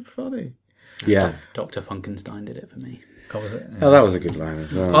so funny. Yeah. Dr. Funkenstein did it for me. Oh, was it? Yeah. Oh, that was a good line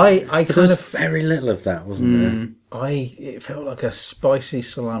as well. But there was very little of that, wasn't there? It felt like a spicy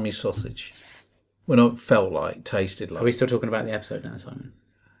salami sausage. Well, not felt like, tasted like. Are we still talking about the episode now, Simon?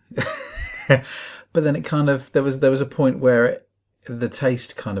 But then it kind of there was a point where the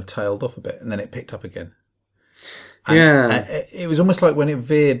taste kind of tailed off a bit, and then it picked up again. And it was almost like when it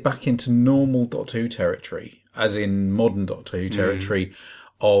veered back into normal Doctor Who territory, as in modern Doctor Who territory,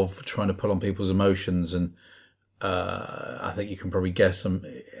 of trying to pull on people's emotions, and I think you can probably guess some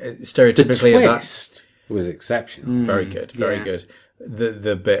stereotypically. The twist was exceptional. Very good, very good.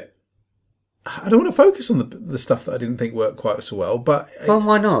 The bit. I don't want to focus on the stuff that I didn't think worked quite so well, but... Well,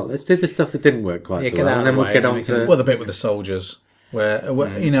 why not? Let's do the stuff that didn't work quite so well, and then we'll get on to... Well, the bit with the soldiers, where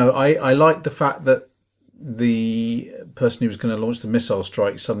I liked the fact that the person who was going to launch the missile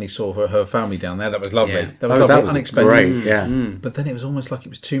strike suddenly saw her family down there. That was lovely. Yeah. That was lovely, that was unexpected. Great, yeah. But then it was almost like it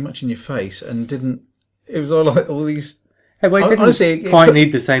was too much in your face and didn't... It was all like all these... Hey, well, it didn't honestly, quite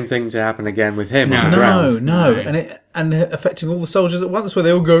need the same thing to happen again with him on the ground. No. And affecting all the soldiers at once, where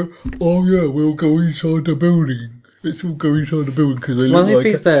they all go, "Oh yeah, we'll go inside the building. Let's all go inside the building because they look like." Well, if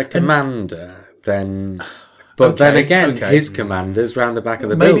he's their commander, then. But then again, his commanders round the back of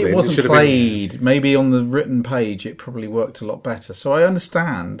the maybe building. Maybe it wasn't played. Maybe on the written page it probably worked a lot better. So I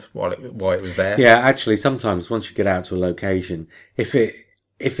understand why it was there. Yeah, actually, sometimes once you get out to a location, if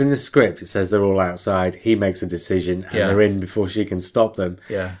in the script it says they're all outside, he makes a decision and they're in before she can stop them.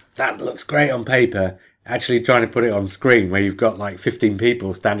 Yeah, that looks great on paper. Actually trying to put it on screen where you've got like 15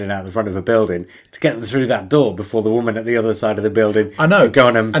 people standing out the front of a building to get them through that door before the woman at the other side of the building. I know. Go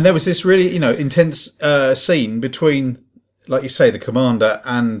on and there was this really, intense scene between, like you say, the commander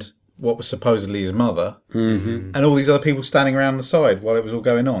and what was supposedly his mother, and all these other people standing around the side while it was all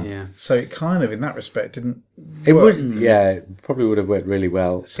going on. Yeah. So it kind of, in that respect, didn't. It work. Would, yeah, it probably would have worked really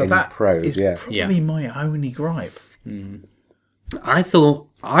well. So in that prose, is probably my only gripe. I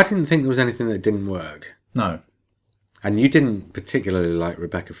didn't think there was anything that didn't work. No. And you didn't particularly like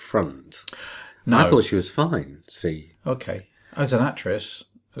Rebecca Front. No. I thought she was fine, see. Okay. As an actress,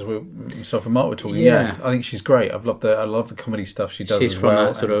 as myself and Mark were talking, I think she's great. I love the comedy stuff she does. She's as from well.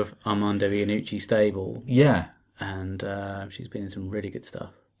 That sort of Armando Iannucci stable. Yeah. And she's been in some really good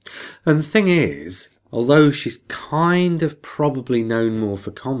stuff. And the thing is, although she's kind of probably known more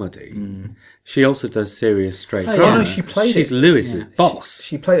for comedy, she also does serious straight drama. Yeah. She's Lewis's boss.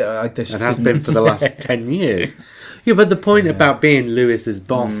 She played it. And has been for the last 10 years. Yeah, but the point about being Lewis's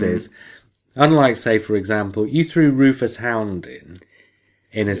boss is, unlike, say, for example, you threw Rufus Hound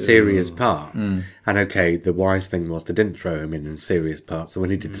in a serious part. And okay, the wise thing was they didn't throw him in a serious part, so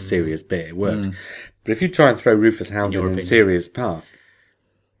when he did the serious bit, it worked. But if you try and throw Rufus Hound in a serious part...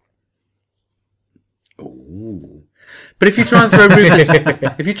 Ooh. But if you try and throw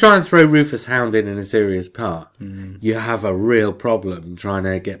Rufus Hound in a serious part, you have a real problem trying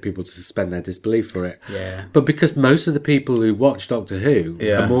to get people to suspend their disbelief for it. Yeah. But because most of the people who watch Doctor Who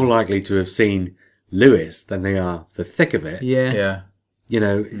are more likely to have seen Lewis than they are the thick of it. Yeah.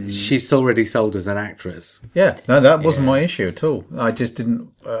 She's already sold as an actress. Yeah. No, that wasn't my issue at all. I just didn't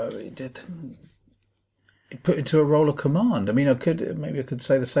put into a role of command. I mean, I could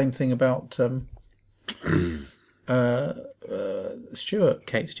say the same thing about Stewart.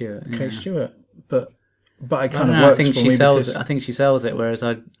 Kate Stewart. Yeah. Kate Stewart. But I kind of works I think for she me sells because... it. I think she sells it. Whereas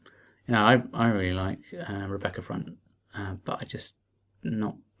I really like Rebecca Front, but I just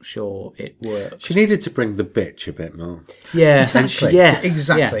not sure it works. She needed to bring the bitch a bit more. Yeah, exactly.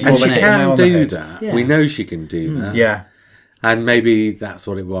 Exactly. Yeah. And she can do that. Yeah. We know she can do that. Yeah. And maybe that's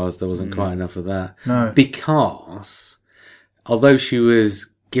what it was. There wasn't quite enough of that. No. Because although she was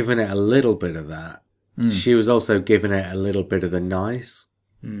given it a little bit of that, she was also given it a little bit of the nice.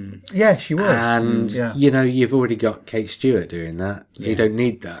 Yeah, she was. And, you've already got Kate Stewart doing that, so you don't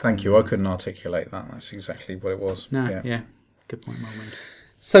need that. Thank you. I couldn't articulate that. That's exactly what it was. No, yeah. Good point, well made.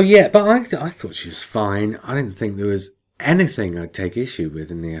 So, but I thought she was fine. I didn't think there was anything I'd take issue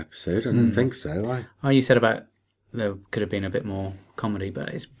with in the episode. I didn't think so. You said about there could have been a bit more comedy, but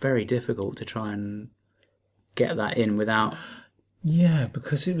it's very difficult to try and get that in without... Yeah,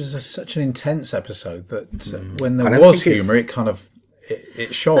 because it was such an intense episode that when there was humour, it kind of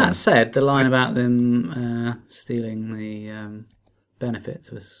it shone. That said, the line about them stealing the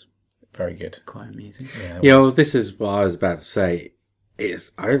benefits was very good, quite amusing. Yeah, this is what I was about to say. I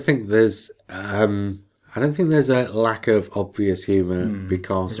don't think there's a lack of obvious humour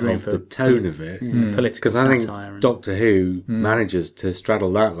because of the tone of it. Political satire. Because I think Doctor Who manages to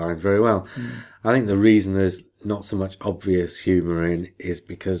straddle that line very well. I think the reason there's not so much obvious humour in is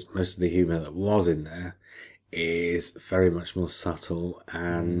because most of the humour that was in there is very much more subtle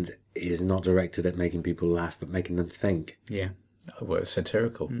and is not directed at making people laugh but making them think. Yeah. Well, it's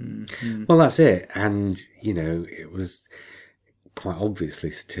satirical. Well, that's it. And, it was quite obviously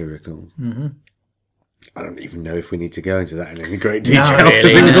satirical. I don't even know if we need to go into that in any great detail. No,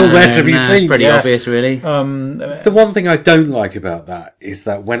 really, it was all there to be seen. It's pretty obvious, really. The one thing I don't like about that is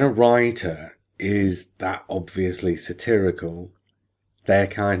that when a writer is that obviously satirical, they're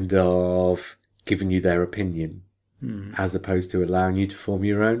kind of giving you their opinion as opposed to allowing you to form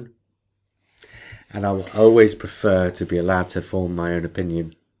your own. And I will always prefer to be allowed to form my own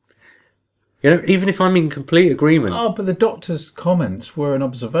opinion. Even if I'm in complete agreement. Oh, but the Doctor's comments were an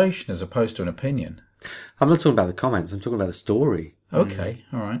observation as opposed to an opinion. I'm not talking about the comments, I'm talking about the story. Okay,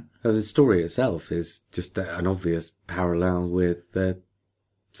 all right. The story itself is just an obvious parallel with the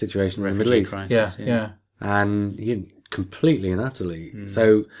situation in the Middle East. Crisis, Yeah. And completely and utterly.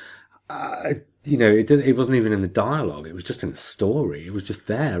 So, it wasn't even in the dialogue. It was just in the story. It was just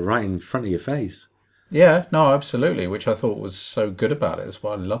there, right in front of your face. Yeah, no, absolutely. Which I thought was so good about it. That's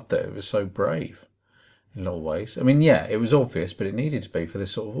why I loved it. It was so brave in a lot of ways. I mean, it was obvious, but it needed to be for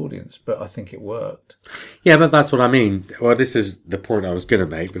this sort of audience. But I think it worked. Yeah, but that's what I mean. Well, this is the point I was going to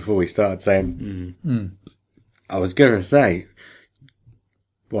make before we started saying I was going to say,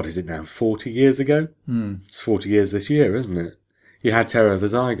 what is it now, 40 years ago? It's 40 years this year, isn't it? You had Terror of the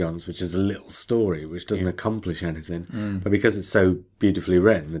Zygons, which is a little story which doesn't accomplish anything. But because it's so beautifully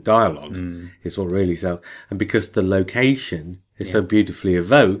written, the dialogue is what really sells. And because the location is so beautifully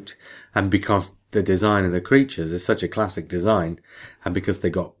evoked, and because the design of the creatures is such a classic design, and because they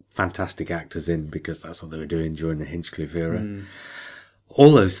got fantastic actors in, because that's what they were doing during the Hinchcliffe era,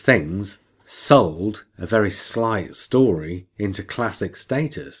 all those things sold a very slight story into classic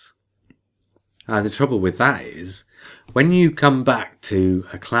status. And the trouble with that is, when you come back to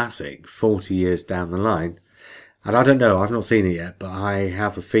a classic 40 years down the line, and I don't know, I've not seen it yet, but I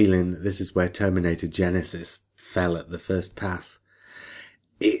have a feeling that this is where Terminator Genisys fell at the first pass.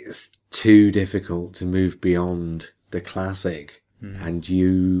 It's too difficult to move beyond the classic, and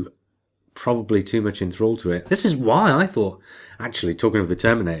you probably too much enthralled to it. This is why I thought, actually, talking of the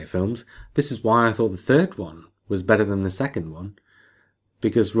Terminator films, this is why I thought the third one was better than the second one,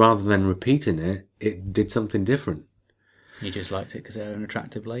 because rather than repeating it, it did something different. You just liked it because they had an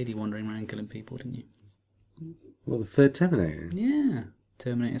attractive lady wandering around killing people, didn't you? Well, the third Terminator? Yeah.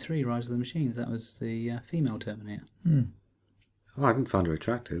 Terminator 3, Rise of the Machines. That was the female Terminator. Oh, I didn't find her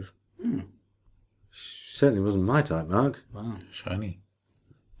attractive. Certainly wasn't my type, Mark. Wow. Shiny.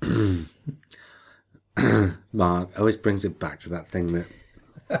 Mark always brings it back to that thing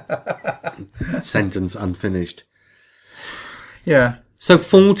that sentence unfinished. Yeah. So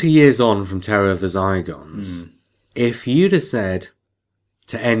 40 years on from Terror of the Zygons, if you'd have said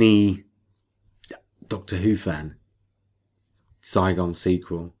to any Doctor Who fan, Zygon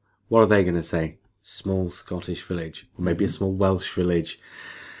sequel, what are they going to say? Small Scottish village, or maybe a small Welsh village.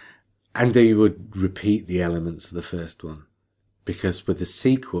 And they would repeat the elements of the first one. Because with the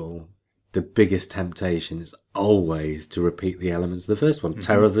sequel, the biggest temptation is always to repeat the elements of the first one.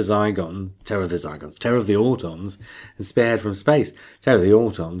 Terror of the Zygon, Terror of the Zygons, Terror of the Autons, and Spearhead from Space. Terror of the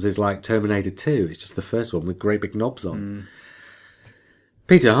Autons is like Terminator 2. It's just the first one with great big knobs on.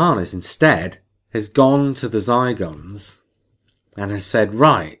 Peter Harness, instead, has gone to the Zygons and has said,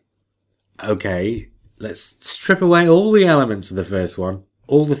 right, okay, let's strip away all the elements of the first one,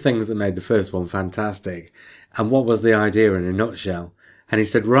 all the things that made the first one fantastic. And what was the idea in a nutshell? And he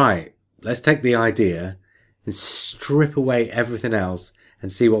said, right, let's take the idea and strip away everything else and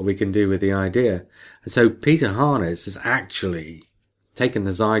see what we can do with the idea. And so Peter Harness has actually taken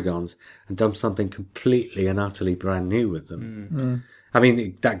the Zygons and done something completely and utterly brand new with them. I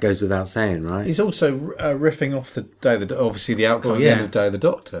mean, that goes without saying, right? He's also riffing off the Day of the obviously the outcome at the end of the Day of the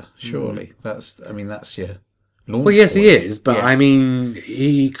Doctor. Surely that's your launch. Well, yes, point. he is, but I mean,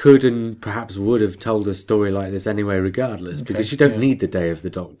 he could and perhaps would have told a story like this anyway, regardless, because you don't need the Day of the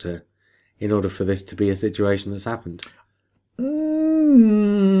Doctor in order for this to be a situation that's happened.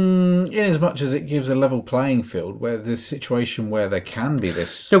 In as much as it gives a level playing field where there's a situation where there can be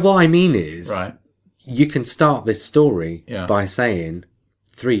this. No, what I mean is, right. You can start this story by saying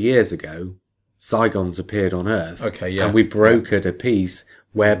 3 years ago, Zygons appeared on Earth. Okay, yeah. And we brokered a peace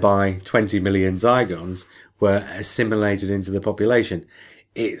whereby 20 million Zygons were assimilated into the population.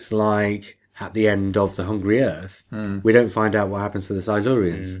 It's like at the end of The Hungry Earth, we don't find out what happens to the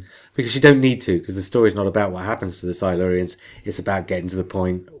Silurians. Because you don't need to, because the story's not about what happens to the Silurians. It's about getting to the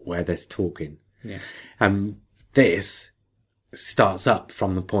point where there's talking. Yeah. And this starts up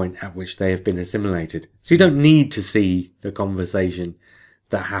from the point at which they have been assimilated. So you don't need to see the conversation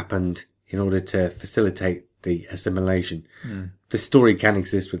that happened in order to facilitate the assimilation. The story can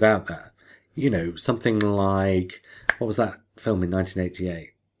exist without that. You know, something like, what was that film in 1988?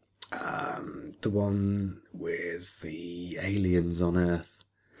 The one with the aliens on Earth.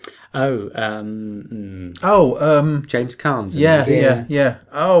 James Caan's. Yeah.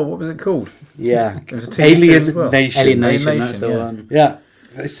 Oh, what was it called? Yeah. It was a TV series as well. Alien Nation, that's the one. Yeah.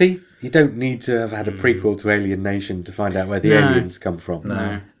 See, you don't need to have had a prequel to Alien Nation to find out where the aliens come from.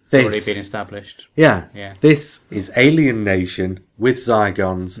 No. It's already been established. Yeah. This is Alien Nation with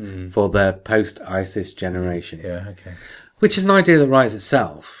Zygons for the post-ISIS generation. Yeah, okay. Which is an idea that writes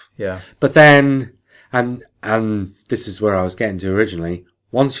itself. Yeah. But then, and this is where I was getting to originally,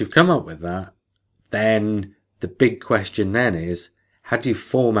 once you've come up with that, then the big question then is, how do you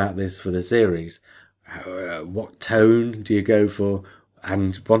format this for the series? What tone do you go for?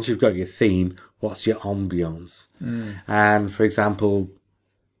 And once you've got your theme, what's your ambience? And for example,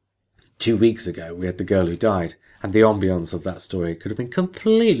 2 weeks ago, we had The Girl Who Died, and the ambience of that story could have been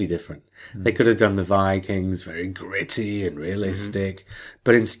completely different. They could have done the Vikings very gritty and realistic,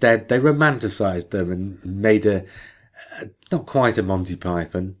 but instead they romanticised them and made not quite a Monty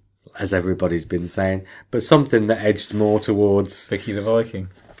Python, as everybody's been saying, but something that edged more towards Vicky the Viking.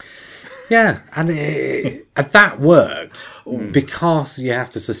 Yeah, and that worked because you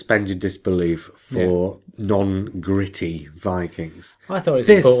have to suspend your disbelief for non-gritty Vikings. I thought it's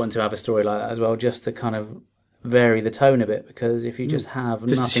important to have a story like that as well, just to kind of vary the tone a bit, because if you just have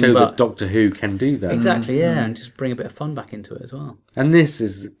just nothing to show but... that Doctor Who can do that. Exactly, yeah, and just bring a bit of fun back into it as well. And this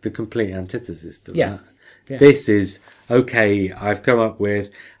is the complete antithesis to that. Yeah. This is, okay, I've come up with...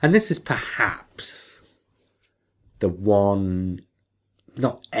 And this is perhaps the one...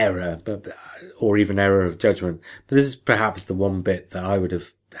 Not error, or even error of judgment, but this is perhaps the one bit that I would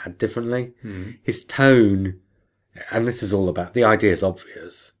have had differently. His tone, and this is all about... The idea is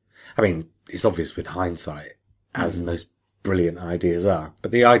obvious. I mean, it's obvious with hindsight, as most brilliant ideas are.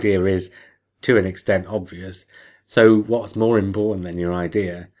 But the idea is, to an extent, obvious. So what's more important than your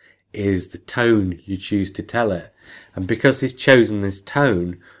idea is the tone you choose to tell it. And because he's chosen this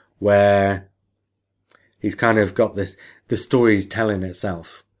tone where he's kind of got this, the story's telling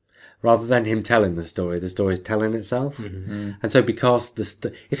itself. Rather than him telling the story's telling itself. Mm-hmm. And so because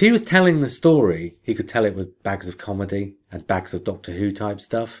if he was telling the story, he could tell it with bags of comedy and bags of Doctor Who type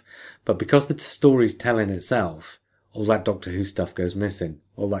stuff. But because the story's telling itself, all that Doctor Who stuff goes missing.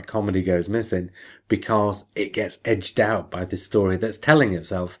 All that comedy goes missing because it gets edged out by the story that's telling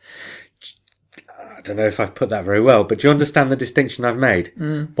itself. I don't know if I've put that very well, but do you understand the distinction I've made?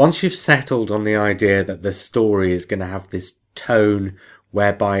 Once you've settled on the idea that the story is going to have this tone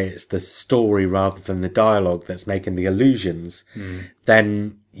whereby it's the story rather than the dialogue that's making the illusions,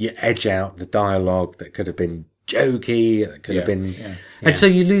 then you edge out the dialogue that could have been jokey, that could have been... And so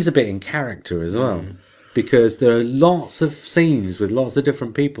you lose a bit in character as well, because there are lots of scenes with lots of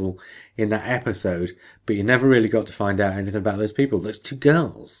different people in that episode, but you never really got to find out anything about those people. Those two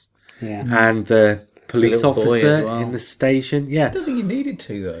girls. Yeah. And the police officer in the station. Yeah. I don't think you needed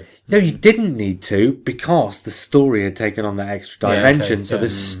to, though. No, you didn't need to, because the story had taken on that extra dimension. So the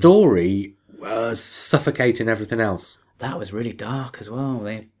story was suffocating everything else. That was really dark as well.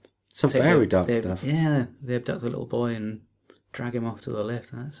 Some very dark stuff. Yeah, they abduct the little boy and drag him off to the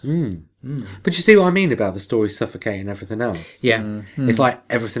lift. But you see what I mean about the story suffocating everything else? Yeah. It's like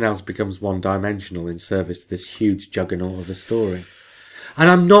everything else becomes one-dimensional in service to this huge juggernaut of a story. And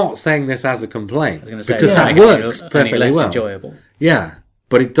I'm not saying this as a complaint, because that works perfectly less well. Enjoyable. Yeah,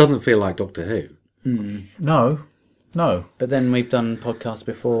 but it doesn't feel like Doctor Who. No. But then we've done podcasts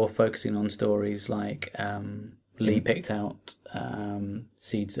before focusing on stories like Lee picked out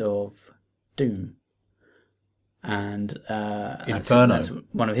Seeds of Doom. And Inferno. that's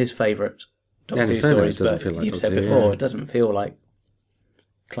one of his favourite Doctor Who stories. But like you've said before, it doesn't feel like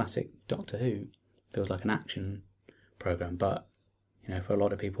classic Doctor Who. It feels like an action programme, but for a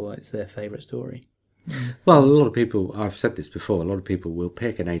lot of people, it's their favourite story. Well, a lot of people, I've said this before, a lot of people will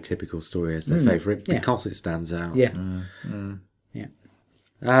pick an atypical story as their favourite because it stands out. Yeah. And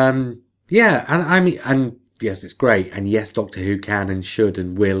yes, it's great. And yes, Doctor Who can and should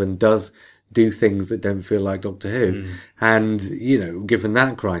and will and does do things that don't feel like Doctor Who. And, given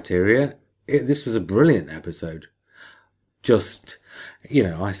that criteria, this was a brilliant episode. Just...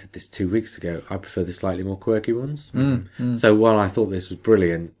 I said this 2 weeks ago. I prefer the slightly more quirky ones. So while I thought this was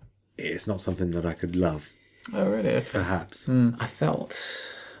brilliant, it's not something that I could love. Oh, really? Okay. Perhaps. I felt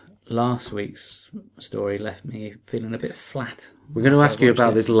last week's story left me feeling a bit flat. We're going to ask you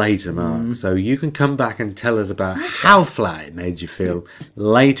about this later, Mark. So you can come back and tell us about how flat it made you feel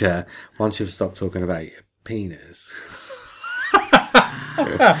later, once you've stopped talking about your penis.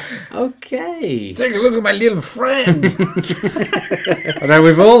 Okay. Take a look at my little friend. I know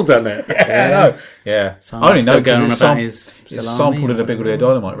we've all done it. Yeah, I know. Yeah. So I only know going because about his it's sampled in a Big Audio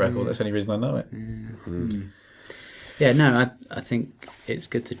Dynamite record. That's the only reason I know it. Yeah, no, I think it's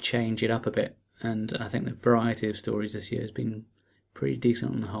good to change it up a bit. And I think the variety of stories this year has been pretty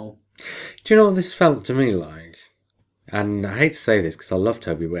decent on the whole. Do you know what this felt to me like? And I hate to say this because I love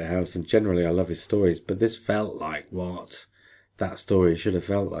Toby Whithouse and generally I love his stories, but this felt like what that story should have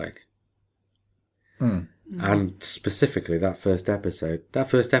felt like. And specifically that first episode.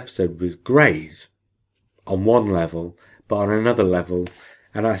 That first episode was great on one level, but on another level,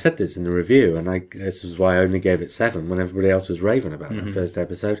 and I said this in the review, and this was why I only gave it 7 when everybody else was raving about that first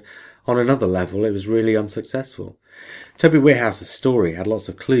episode. On another level, it was really unsuccessful. Toby Whithouse's story had lots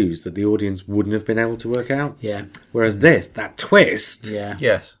of clues that the audience wouldn't have been able to work out. Yeah. Whereas that twist... Yeah.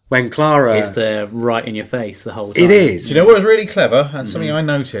 Yes. When Clara... It's there right in your face the whole time. It is. Do you know what was really clever? And something I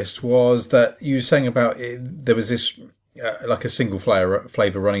noticed was that you were saying about there was this... like a single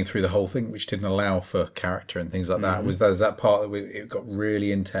flavour running through the whole thing, which didn't allow for character and things like that. Was that part that it got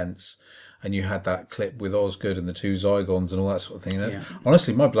really intense, and you had that clip with Osgood and the 2 Zygons and all that sort of thing.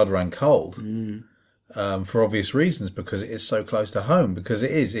 Honestly, my blood ran cold. for obvious reasons, because it is so close to home. Because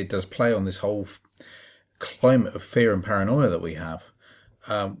it does play on this whole climate of fear and paranoia that we have,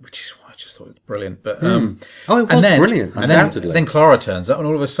 which is why I just thought it was brilliant. But it was brilliant. Undoubtedly. And then Clara turns up, and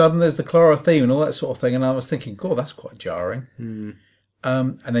all of a sudden there's the Clara theme and all that sort of thing. And I was thinking, God, that's quite jarring.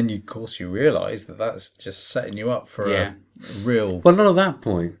 And then of course you realise that that's just setting you up for a real. Well, not at that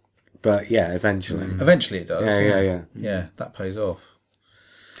point, but yeah, eventually. Eventually it does. Yeah. Yeah, that pays off.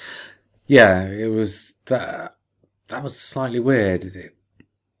 Yeah, it was that. That was slightly weird.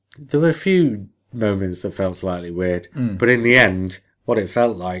 There were a few moments that felt slightly weird, but in the end, what it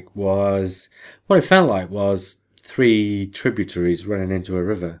felt like was 3 tributaries running into a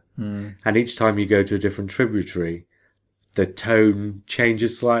river, and each time you go to a different tributary, the tone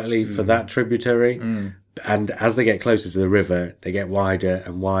changes slightly for that tributary, and as they get closer to the river, they get wider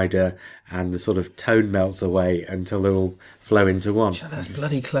and wider, and the sort of tone melts away until they all flow into one. That's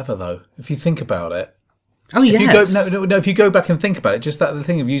bloody clever, though, if you think about it. Oh, yes. If you go back and think about it, just the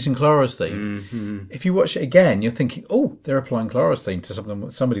thing of using Clara's theme, if you watch it again, you're thinking, oh, they're applying Clara's theme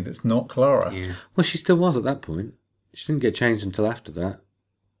to somebody that's not Clara. Yeah. Well, she still was at that point. She didn't get changed until after that.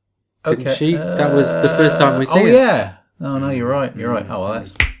 Okay. Didn't she? That was the first time we see her. Oh, yeah. No, you're right. You're right. Oh, well,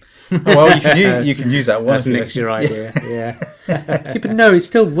 that's... well, you can use that one. That's Nick's your idea. Yeah, but no, it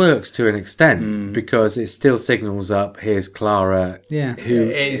still works to an extent because it still signals up. Here's Clara. Yeah, who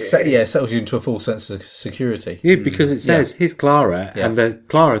it settles you into a full sense of security. Yeah, because it says here's Clara, and the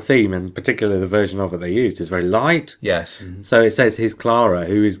Clara theme, and particularly the version of it they used, is very light. Yes. So it says here's Clara,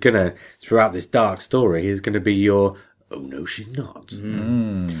 who is gonna throughout this dark story, is gonna be your. Oh no, she's not.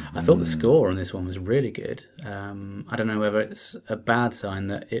 I thought the score on this one was really good. I don't know whether it's a bad sign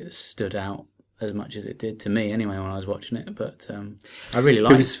that it stood out as much as it did to me anyway when I was watching it, but I really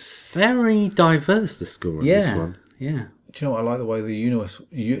liked it. It was very diverse, the score on this one. Yeah. Do you know what? I like the way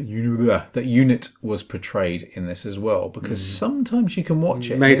that unit was portrayed in this as well, because sometimes you can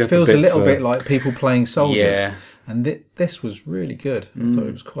watch it and it feels a little bit like people playing soldiers. Yeah. And this was really good. I thought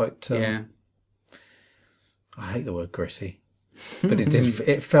it was quite... I hate the word gritty, but it did.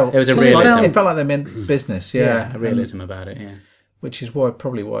 It felt. There was a realism. It felt like they meant business. Yeah, a realism about it. Yeah, which is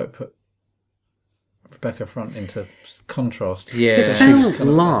probably why it put Rebecca Front into contrast. Yeah, it felt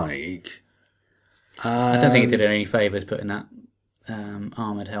like. I don't think it did her any favours putting that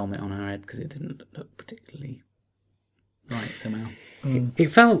armoured helmet on her head because it didn't look particularly right somehow. It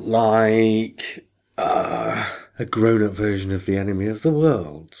felt like a grown-up version of the Enemy of the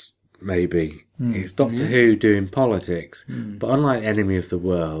World. Maybe. It's Doctor Who doing politics, but unlike Enemy of the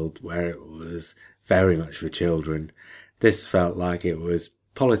World, where it was very much for children, this felt like it was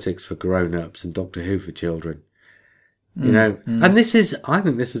politics for grown-ups and Doctor Who for children. You know, and I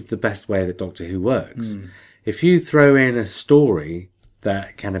think this is the best way that Doctor Who works. If you throw in a story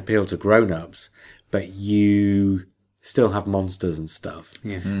that can appeal to grown-ups, but you still have monsters and stuff,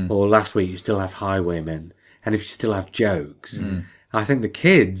 or last week you still have highwaymen, and if you still have jokes, I think the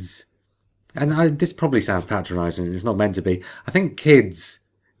kids... And this probably sounds patronising, it's not meant to be. I think kids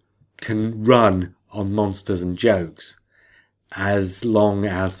can run on monsters and jokes as long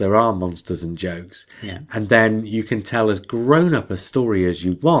as there are monsters and jokes. Yeah. And then you can tell as grown-up a story as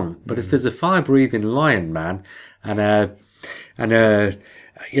you want. But if there's a fire-breathing lion man and a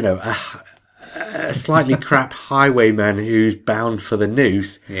slightly crap highwayman who's bound for the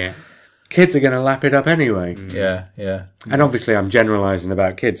noose... Yeah. Kids are going to lap it up anyway. Yeah. And obviously I'm generalising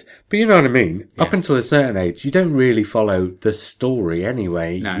about kids. But you know what I mean? Yeah. Up until a certain age, you don't really follow the story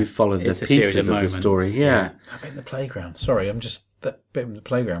anyway. No, you follow the pieces of the story. Yeah. That bit in the playground. Sorry, that bit in the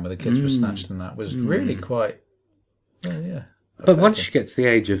playground where the kids were snatched and that was really quite... Well, yeah. But once you get to the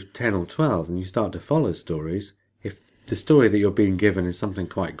age of 10 or 12 and you start to follow stories, if the story that you're being given is something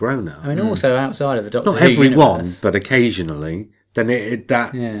quite grown up... I mean, also outside of the Doctor Who Not everyone, universe. But occasionally... then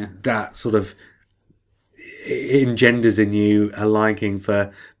that sort of engenders in you a liking for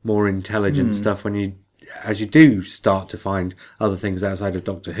more intelligent stuff as you do start to find other things outside of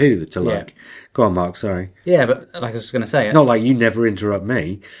Doctor Who that to like. Go on, Mark, sorry. Yeah, but like I was going to say... Not like you never interrupt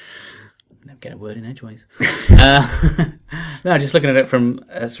me. Never get a word in edgeways. No, just looking at it from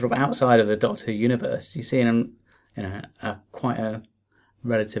sort of outside of the Doctor Who universe, you see quite a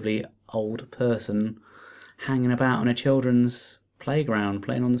relatively old person hanging about on a children's playground,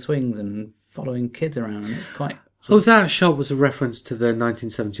 playing on the swings and following kids around, and it's quite... that shot was a reference to the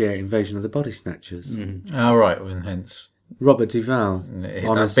 1978 Invasion of the Body Snatchers. Oh, right, well, hence... Robert Duvall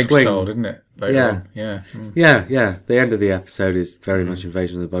on a big swing. style, didn't it? Yeah. The end of the episode is very much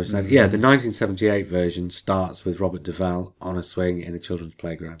Invasion of the Body Snatchers. Yeah, the 1978 version starts with Robert Duvall on a swing in a children's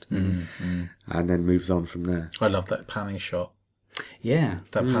playground, and then moves on from there. I love that panning shot. Yeah.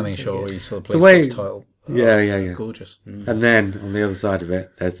 That panning shot where you saw the The way- police title. Yeah. Gorgeous. And then on the other side of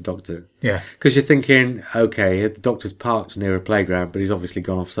it, there's the Doctor. Yeah. Because you're thinking, okay, the Doctor's parked near a playground, but he's obviously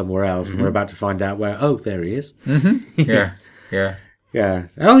gone off somewhere else, and we're about to find out where. Oh, there he is. Yeah. Yeah. Yeah.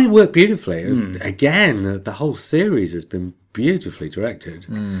 Oh, it worked beautifully. It was, again, the whole series has been beautifully directed.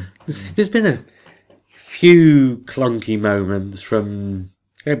 There's been a few clunky moments from...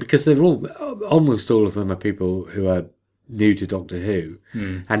 Yeah, because they're almost all of them are people who are new to Doctor Who.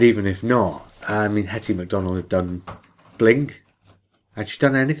 And even if not, I mean, Hetty MacDonald had done Blink. Had she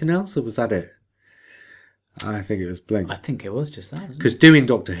done anything else, or was that it? I think it was Blink. I think it was just that. Because doing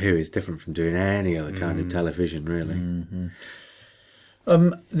Doctor Who is different from doing any other kind of television, really.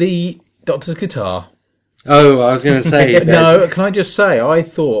 The Doctor's guitar. Oh, I was going to say... No, can I just say, I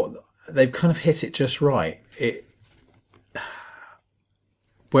thought they've kind of hit it just right.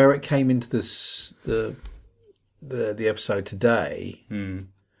 Where it came into the episode today,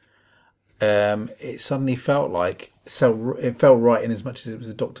 it suddenly felt like it felt right in as much as it was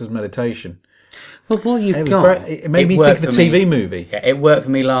a Doctor's meditation. Well, what you've got... It made me think of the TV movie. Yeah, it worked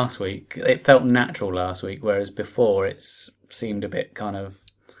for me last week. It felt natural last week, whereas before it seemed a bit kind of...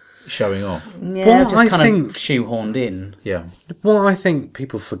 Showing off. Yeah, Well, just kind of shoehorned in. Yeah. What I think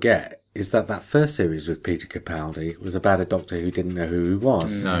people forget is that first series with Peter Capaldi was about a Doctor who didn't know who he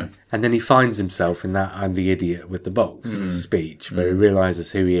was. No. And then he finds himself in that "I'm the idiot with the box" speech, where he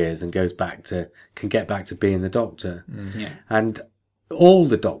realises who he is and can get back to being the Doctor. Yeah. And all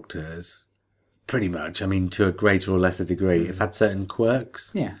the Doctors, pretty much, I mean, to a greater or lesser degree, have had certain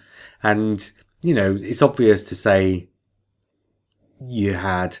quirks. Yeah. And, it's obvious to say you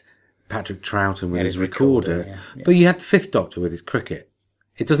had Patrick Troughton with his recorder, but you had the Fifth Doctor with his cricket.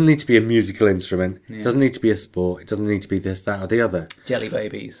 It doesn't need to be a musical instrument. It doesn't need to be a sport. It doesn't need to be this, that, or the other. Jelly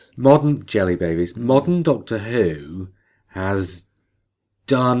babies. Modern Doctor Who has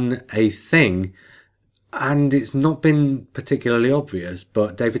done a thing, and it's not been particularly obvious,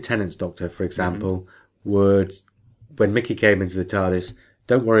 but David Tennant's Doctor, for example, would, when Mickey came into the TARDIS,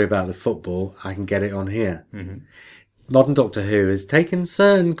 don't worry about the football, I can get it on here. Modern Doctor Who has taken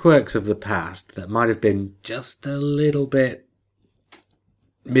certain quirks of the past that might have been just a little bit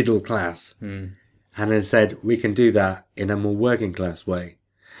middle class and has said, we can do that in a more working class way.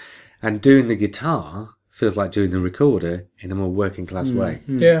 And doing the guitar feels like doing the recorder in a more working class way.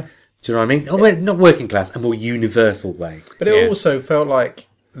 Yeah. Do you know what I mean? Oh, well, not working class, a more universal way. But it also felt like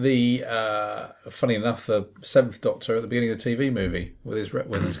funny enough, the Seventh Doctor at the beginning of the TV movie when he's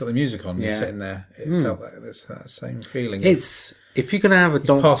got the music on, he's sitting there. It felt like there's that same feeling. It's if you're going to have a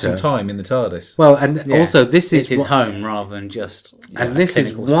Doctor passing time in the TARDIS. Well, and also this is his home rather than just. And this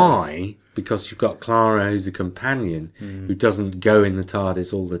is why, because you've got Clara, who's a companion who doesn't go in the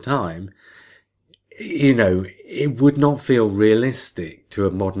TARDIS all the time. It would not feel realistic to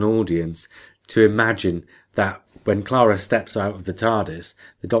a modern audience to imagine that when Clara steps out of the TARDIS,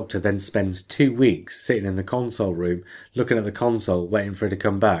 the Doctor then spends 2 weeks sitting in the console room, looking at the console, waiting for her to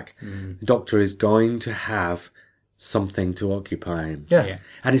come back. The Doctor is going to have something to occupy him. Yeah.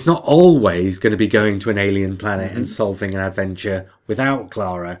 And it's not always going to be going to an alien planet and solving an adventure without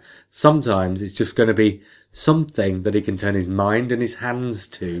Clara. Sometimes it's just going to be something that he can turn his mind and his hands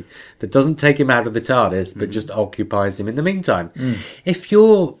to that doesn't take him out of the TARDIS, but just occupies him in the meantime. If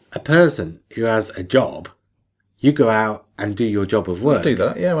you're a person who has a job, you go out and do your job of work. I'll do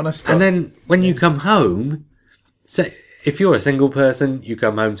that, yeah, when I start. And then when you come home, say, if you're a single person, you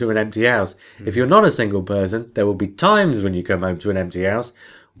come home to an empty house. If you're not a single person, there will be times when you come home to an empty house.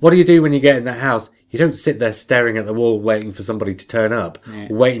 What do you do when you get in that house? You don't sit there staring at the wall waiting for somebody to turn up,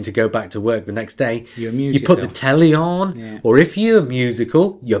 waiting to go back to work the next day. You put the telly on, or if you're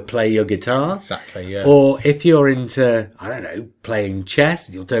musical, you play your guitar. Exactly, yeah. Or if you're into, I don't know, playing chess,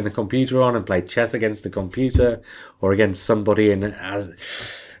 you'll turn the computer on and play chess against the computer, or against somebody in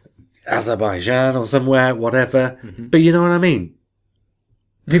Azerbaijan or somewhere, whatever. But you know what I mean?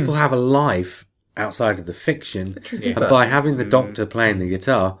 People have a life outside of the fiction, and by having the Doctor playing the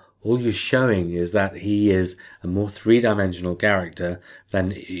guitar, all you're showing is that he is a more three-dimensional character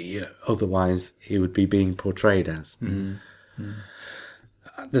than otherwise he would be being portrayed as.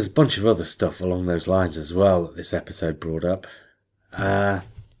 There's a bunch of other stuff along those lines as well that this episode brought up.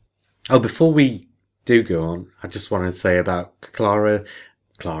 Before we do go on, I just wanted to say about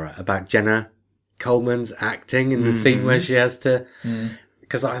about Jenna Coleman's acting in the scene where she has to...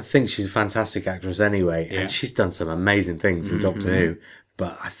 Because I think she's a fantastic actress anyway, and she's done some amazing things in Doctor Who.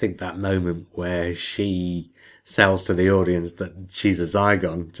 But I think that moment where she sells to the audience that she's a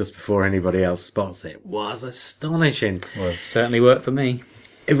Zygon just before anybody else spots it was astonishing. Well, certainly worked for me.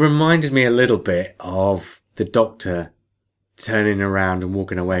 It reminded me a little bit of the Doctor turning around and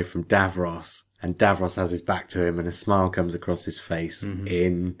walking away from Davros, and Davros has his back to him, and a smile comes across his face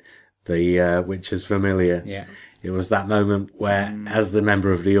in the Witcher's Familiar. Yeah. It was that moment where, as the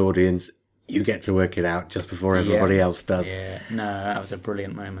member of the audience, you get to work it out just before everybody else does. Yeah, no, that was a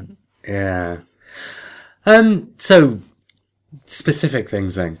brilliant moment. Yeah. So, specific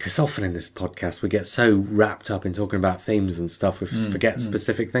things then, because often in this podcast we get so wrapped up in talking about themes and stuff, we forget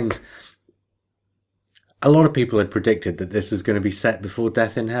specific things. A lot of people had predicted that this was going to be set before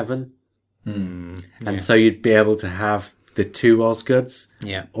Death in Heaven. And so you'd be able to have the two Osgoods,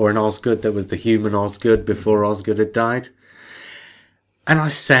 or an Osgood that was the human Osgood before Osgood had died. And I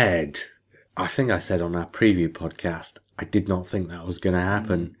think I said on our preview podcast, I did not think that was going to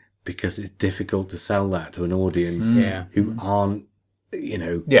happen because it's difficult to sell that to an audience who aren't,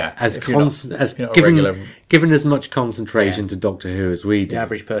 as given as much concentration to Doctor Who as we do. The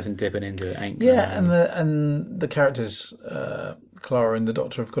average person dipping into it ain't. And the characters, Clara and the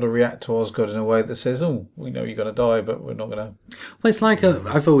Doctor, have got to react to Osgood in a way that says, "Oh, we know you're going to die, but we're not going to." Well, it's like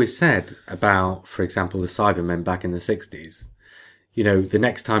I've always said about, for example, the Cybermen back in the 60s. The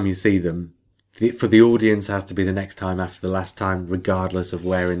next time you see them, for the audience has to be the next time after the last time, regardless of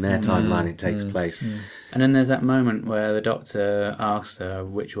where in their timeline it takes place. And then there's that moment where the Doctor asks her,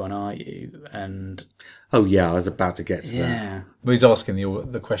 "Which one are you?" And oh yeah, I was about to get to that. Well, he's asking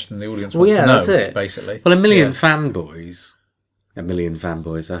the question the audience wants to know, that's it. Basically. Well, 127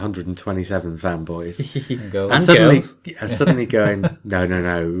 fanboys, and girls. And are suddenly going,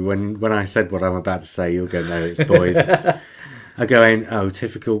 no. When I said what I'm about to say, you'll go, no, it's boys. Are going, oh,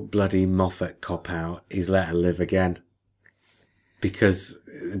 typical bloody Moffat cop-out. He's let her live again. Because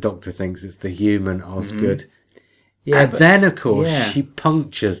the Doctor thinks it's the human Osgood. Yeah, and then, of course, she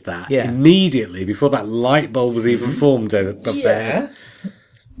punctures that immediately before that light bulb was even formed above their head.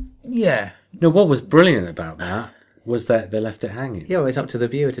 Yeah. No, what was brilliant about that was that they left it hanging. Yeah, well, it's up to the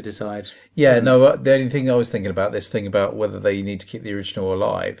viewer to decide. Yeah, no, the only thing I was thinking about, this thing about whether they need to keep the original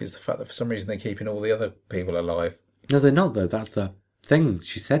alive, is the fact that for some reason they're keeping all the other people alive. No, they're not, though. That's the thing.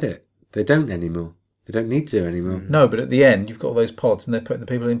 She said it. They don't anymore. They don't need to anymore. No, but at the end, you've got all those pods, and they're putting the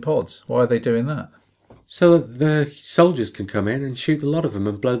people in pods. Why are they doing that? So that the soldiers can come in and shoot a lot of them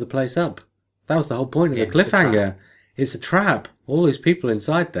and blow the place up. That was the whole point of the cliffhanger. It's a trap. All those people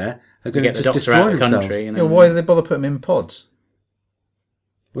inside there are going to just destroy themselves. Why do they bother putting them in pods?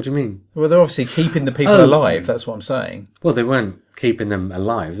 What do you mean? Well, they're obviously keeping the people alive. That's what I'm saying. Well, they weren't keeping them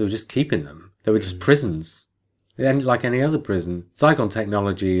alive. They were just keeping them. They were just prisons. Like any other prison. Zygon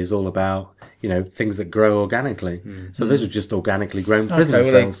technology is all about, things that grow organically. So those were just organically grown prison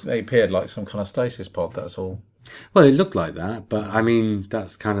cells. They appeared like some kind of stasis pod, that's all. Well, it looked like that, but I mean,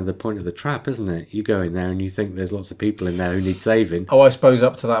 that's kind of the point of the trap, isn't it? You go in there and you think there's lots of people in there who need saving. Oh, I suppose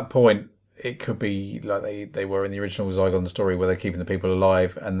up to that point, it could be like they were in the original Zygon story where they're keeping the people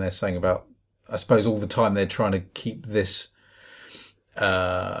alive, and they're saying about, I suppose all the time they're trying to keep this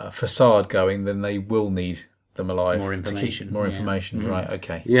facade going, then they will need them alive. More information. More information, right,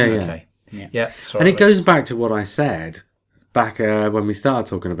 okay. Yeah. Okay. Yeah. Sorry, and it goes back to what I said back when we started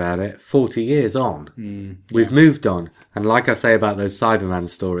talking about it, 40 years on. We've moved on. And like I say about those Cyberman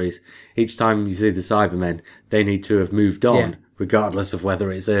stories, each time you see the Cybermen, they need to have moved on, regardless of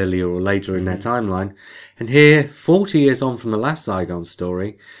whether it's earlier or later in their timeline. And here, 40 years on from the last Zygon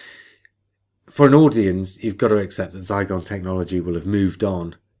story, for an audience, you've got to accept that Zygon technology will have moved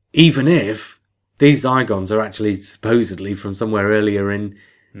on, even if these Zygons are actually supposedly from somewhere earlier in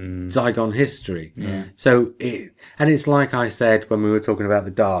Zygon history. So it's like I said when we were talking about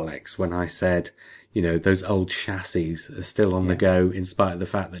the Daleks, when I said, those old chassis are still on the go in spite of the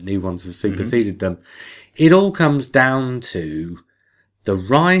fact that new ones have superseded them. It all comes down to the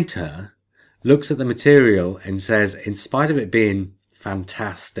writer looks at the material and says, in spite of it being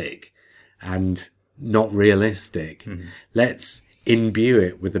fantastic and not realistic, let's imbue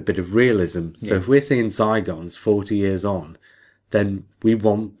it with a bit of realism. So if we're seeing Zygons 40 years on, then we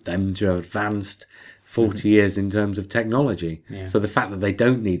want them to have advanced 40 years in terms of technology. So the fact that they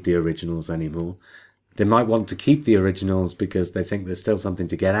don't need the originals anymore, they might want to keep the originals because they think there's still something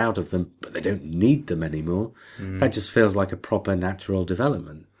to get out of them, but they don't need them anymore. That just feels like a proper natural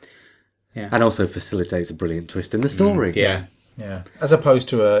development. And also facilitates a brilliant twist in the story. Yeah. As opposed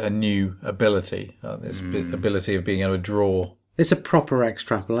to a new ability, this ability of being able to draw. It's a proper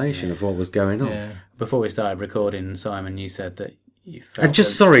extrapolation of what was going on. Before we started recording, Simon, you said that you felt... And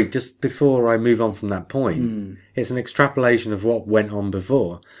just before I move on from that point, it's an extrapolation of what went on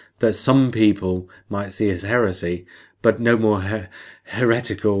before, that some people might see as heresy, but no more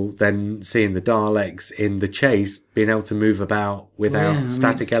heretical than seeing the Daleks in the chase being able to move about without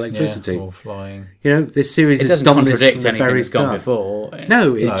static electricity. Or flying. This series doesn't done this contradict from the anything very that's gone start. before.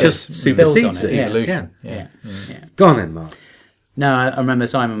 No, it just supersedes it. Evolution. Yeah. Go on then, Mark. No, I remember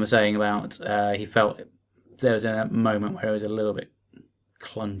Simon was saying about he felt there was a moment where it was a little bit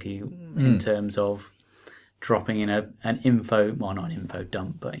clunky in terms of dropping in an info, well, not an info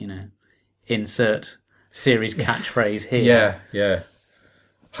dump, but insert series catchphrase here. Yeah.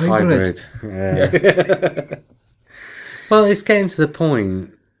 Hybrid. Yeah. Well, it's getting to the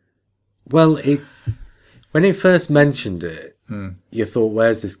point. Well, when it first mentioned it, you thought,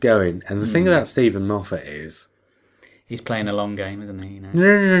 "Where's this going?" And the thing about Stephen Moffat is, he's playing a long game, isn't he?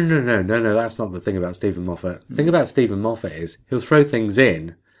 No. That's not the thing about Stephen Moffat. The thing about Stephen Moffat is he'll throw things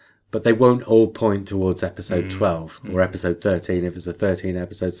in, but they won't all point towards episode 12 or episode 13 if it's a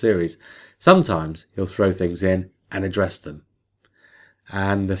 13-episode series. Sometimes he'll throw things in and address them.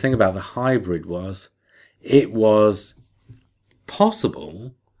 And the thing about the hybrid was, it was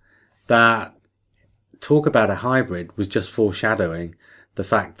possible that talk about a hybrid was just foreshadowing the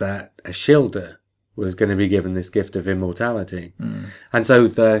fact that a Shilder was going to be given this gift of immortality. And so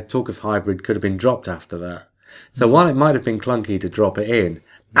the talk of hybrid could have been dropped after that. So while it might have been clunky to drop it in,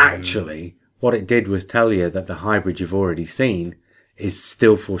 actually what it did was tell you that the hybrid you've already seen is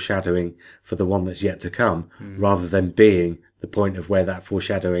still foreshadowing for the one that's yet to come, rather than being the point of where that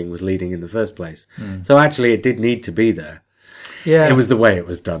foreshadowing was leading in the first place. So actually it did need to be there. Yeah. It was the way it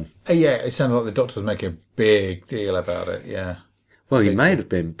was done. Yeah, it sounded like the Doctor was making a big deal about it, yeah. Well, he may have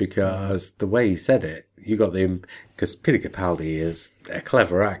been, because the way he said it, you got because Peter Capaldi is a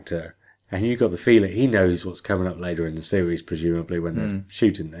clever actor, and you got the feeling he knows what's coming up later in the series, presumably when they're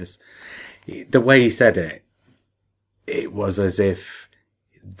shooting this. The way he said it, it was as if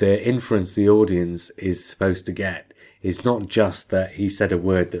the inference the audience is supposed to get is not just that he said a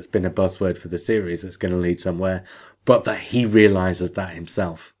word that's been a buzzword for the series that's going to lead somewhere, but that he realises that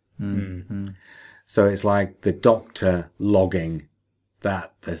himself. So it's like the Doctor logging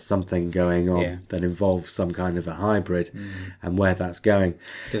that there's something going on that involves some kind of a hybrid, and where that's going.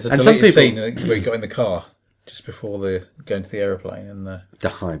 There's a deleted scene where he got in the car just before going to the aeroplane, and the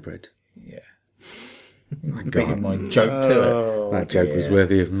hybrid. Yeah. My God, my joke to it. That joke was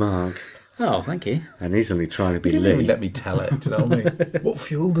worthy of Mark. Oh, thank you. And he's only trying to be He didn't Lee. even let me tell it. Do you know what I mean? What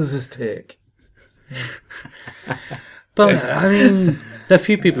fuel does this take? But I mean, a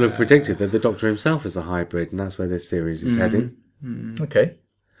few people have predicted that the Doctor himself is a hybrid, and that's where this series is heading. Okay.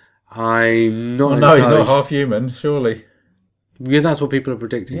 I'm not. Well, no, he's not half human, surely. Yeah, that's what people are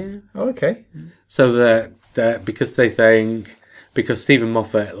predicting. Yeah. Oh, okay. So that because they think, because Stephen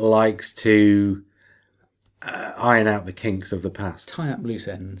Moffat likes to iron out the kinks of the past, Tie up loose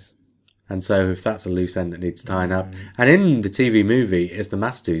ends. and so if that's a loose end that needs tying up, and in the TV movie, it's the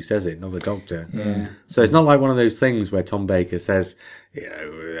Master who says it, not the Doctor. Yeah. So it's not like one of those things where Tom Baker says,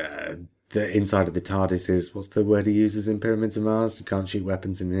 the inside of the TARDIS is, what's the word he uses in Pyramids of Mars? You can't shoot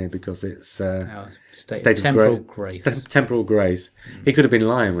weapons in here because it's state of temporal grace. Temporal grace. He could have been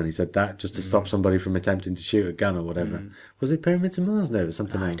lying when he said that, just to stop somebody from attempting to shoot a gun or whatever. Was it Pyramids of Mars? No, it was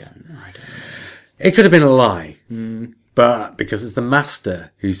something else. I don't know. It could have been a lie. But because it's the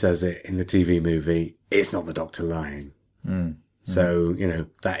Master who says it in the TV movie, it's not the Doctor lying. So,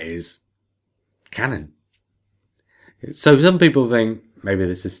 that is canon. So some people think maybe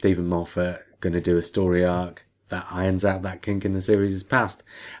this is Stephen Moffat going to do a story arc that irons out that kink in the series' past,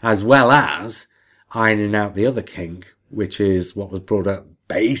 as well as ironing out the other kink, which is what was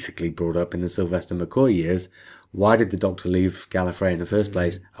basically brought up in the Sylvester McCoy years. Why did the Doctor leave Gallifrey in the first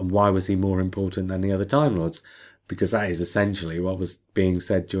place, and why was he more important than the other Time Lords? Because that is essentially what was being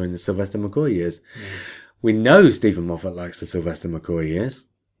said during the Sylvester McCoy years. We know Stephen Moffat likes the Sylvester McCoy years,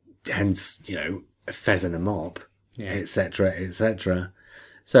 hence, Fez and a Mop, etc., etc.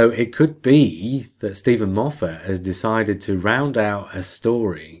 So it could be that Stephen Moffat has decided to round out a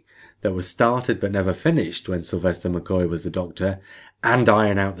story that was started but never finished when Sylvester McCoy was the Doctor, and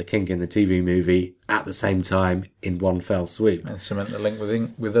iron out the kink in the TV movie at the same time in one fell swoop. And cement the link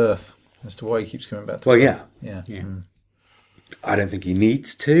with Earth as to why he keeps coming back to Earth. Yeah. I don't think he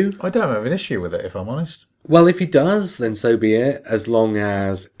needs to. I don't have an issue with it, if I'm honest. Well, if he does, then so be it, as long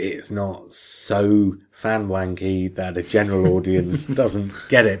as it's not so fan wanky that a general audience doesn't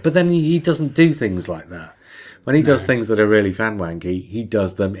get it. But then he doesn't do things like that. When he does things that are really fan wanky, he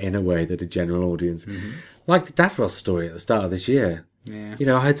does them in a way that a general audience... Like the Davros story at the start of this year.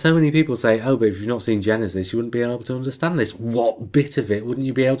 Yeah. I had so many people say, but if you've not seen Genesis, you wouldn't be able to understand this. What bit of it wouldn't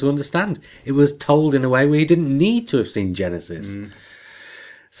you be able to understand? It was told in a way where you didn't need to have seen Genesis.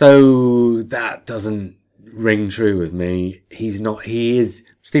 So that doesn't ring true with me.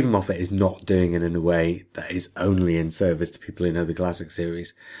 Stephen Moffat is not doing it in a way that is only in service to people who know the classic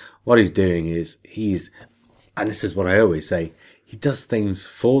series. What he's doing is and this is what I always say, he does things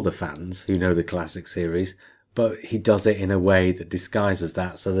for the fans who know the classic series, but he does it in a way that disguises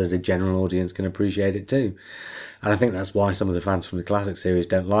that so that a general audience can appreciate it too. And I think that's why some of the fans from the classic series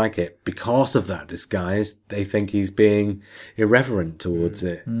don't like it. Because of that disguise, they think he's being irreverent towards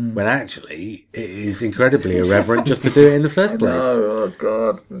it, when actually it is incredibly irreverent just to do it in the first place. Oh,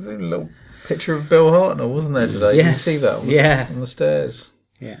 God. There's a little picture of Bill Hartnell, wasn't there, today? Yes. Did you see that on the stairs?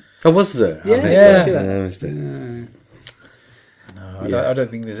 Yeah. Oh, was there? Yeah. I missed it. No, I don't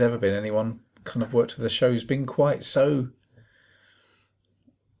think there's ever been anyone kind of worked with the show who's been quite so,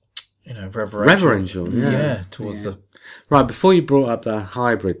 reverential. Towards the... Right, before you brought up the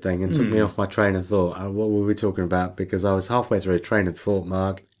hybrid thing and took me off my train of thought, what were we talking about? Because I was halfway through a train of thought,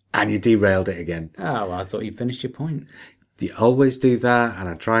 Mark, and you derailed it again. Oh, well, I thought you finished your point. You always do that, and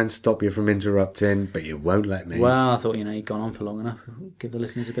I try and stop you from interrupting, but you won't let me. Well, I thought, you'd gone on for long enough. Give the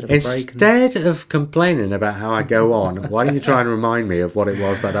listeners a bit of a break. Instead of complaining about how I go on, why don't you try and remind me of what it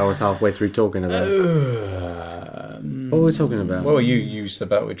was that I was halfway through talking about? What were we talking about? Well, you said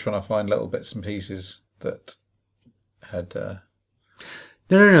about we're trying to find little bits and pieces that had...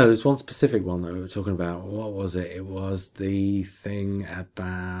 No. There's one specific one that we were talking about. What was it? It was the thing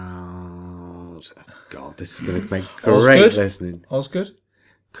about... God, this is going to make great listening. Osgood?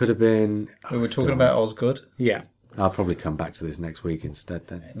 Could have been... We were talking about Osgood. Yeah. I'll probably come back to this next week instead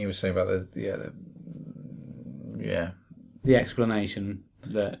then. And you were saying about the explanation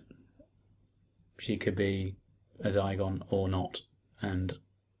that she could be a Zygon or not, and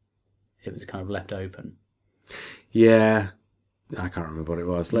it was kind of left open. Yeah. I can't remember what it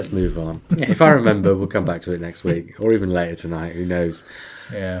was. Let's move on. If I remember, we'll come back to it next week or even later tonight. Who knows?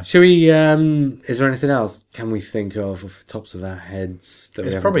 Yeah. Shall we? Is there anything else? Can we think of off the tops of our heads?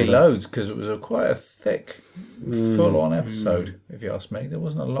 There's probably loads because it was quite a thick, full-on episode. If you ask me, there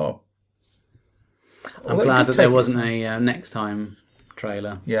wasn't a lot. I'm glad that there wasn't a next time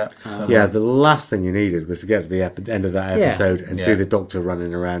trailer. Yeah. The last thing you needed was to get to the end of that episode and see the Doctor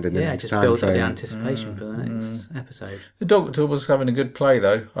running around in the next time. Just build up the anticipation for the next episode. The Doctor was having a good play,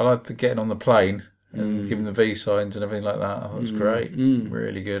 though. I liked the getting on the plane and giving the V signs and everything like that. That was great.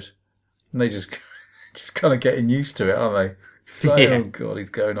 Really good. And they just kind of getting used to it, aren't they? Just like, oh, God, he's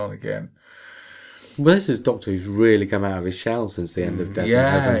going on again. Well, this is Doctor who's really come out of his shell since the end of Death in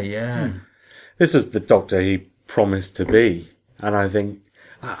Heaven. Yeah. This was the Doctor he promised to be. And I think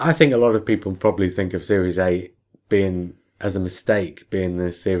a lot of people probably think of Series 8 being, as a mistake, being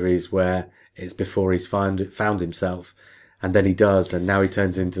the series where it's before he's found himself. And then he does, and now he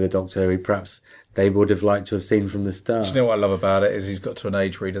turns into the Doctor who perhaps they would have liked to have seen from the start. Do you know what I love about it is he's got to an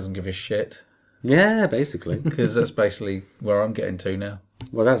age where he doesn't give a shit. Yeah, basically. Because that's basically where I'm getting to now.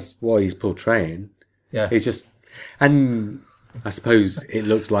 Well, that's what he's portraying. Yeah. He's just... And I suppose it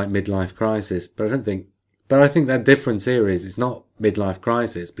looks like midlife crisis, but I think that different series is not midlife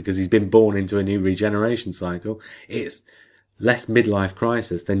crisis because he's been born into a new regeneration cycle. It's less midlife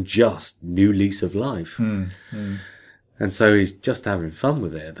crisis than just new lease of life. And so he's just having fun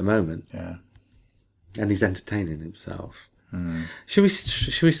with it at the moment. Yeah. And he's entertaining himself. Should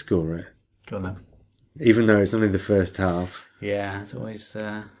we score it? Go on then. Even though it's only the first half. Yeah, it's always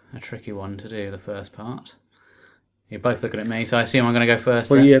a tricky one to do, the first part. You're both looking at me, so I assume I'm going to go first.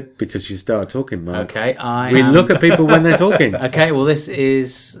 Well, yeah, because you started talking, Mark. Okay, we look at people when they're talking. Okay, well, this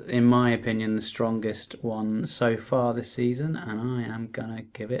is, in my opinion, the strongest one so far this season, and I am going to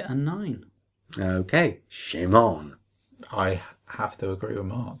give it a 9. Okay, shame on. I have to agree with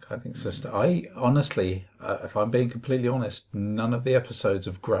Mark. I think it's just... I honestly, if I'm being completely honest, none of the episodes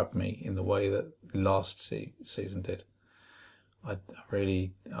have grabbed me in the way that last season did. I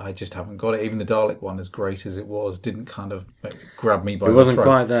just haven't got it. Even the Dalek one, as great as it was, didn't kind of grab me by the throat. It wasn't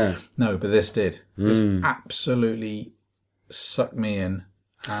quite there. No, but this did. This absolutely sucked me in.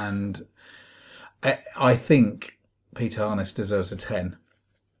 And I think Peter Harness deserves a 10.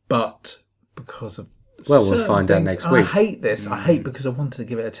 But because of we'll find out next week. I hate this. I hate because I wanted to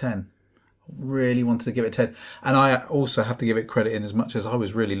give it a 10. Really wanted to give it a 10. And I also have to give it credit in as much as I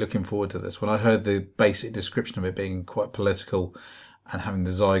was really looking forward to this. When I heard the basic description of it being quite political and having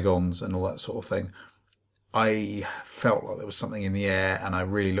the Zygons and all that sort of thing, I felt like there was something in the air and I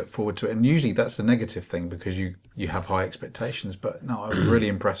really looked forward to it. And usually that's the negative thing because you have high expectations. But no, I was really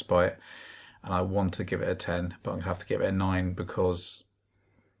impressed by it and I want to give it a 10, but I'm going to have to give it a 9 because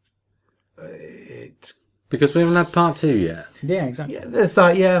Because we haven't had part 2 yet. Yeah, exactly. Yeah, there's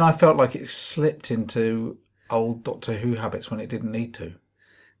that, and I felt like it slipped into old Doctor Who habits when it didn't need to.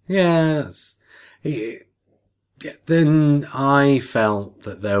 Yeah, Then I felt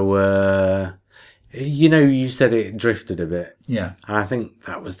that there were, you said it drifted a bit. Yeah. And I think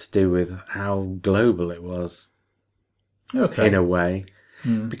that was to do with how global it was. Okay. In a way.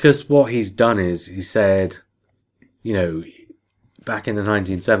 Because what he's done is, he said, back in the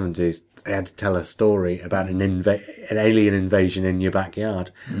 1970s, they had to tell a story about an alien invasion in your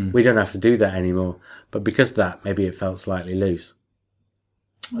backyard. We don't have to do that anymore. But because of that, maybe it felt slightly loose.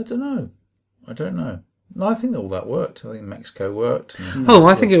 I don't know. No, I think all that worked. I think Mexico worked.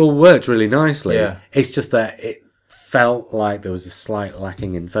 I think it all worked really nicely. Yeah. It's just that it felt like there was a slight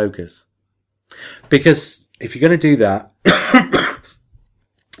lacking in focus. Because if you're going to do that,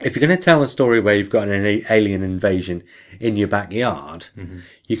 if you're going to tell a story where you've got an alien invasion in your backyard,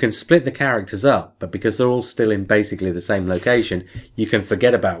 you can split the characters up, but because they're all still in basically the same location, you can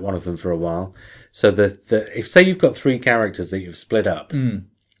forget about one of them for a while. So if say you've got 3 characters that you've split up in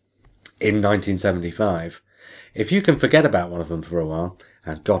 1975, if you can forget about one of them for a while,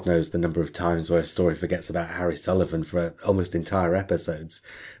 and God knows the number of times where a story forgets about Harry Sullivan for almost entire episodes,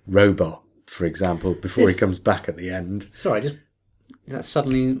 Robot, for example, before he comes back at the end. Sorry, that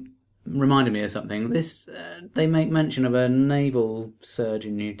suddenly reminded me of something. They make mention of a naval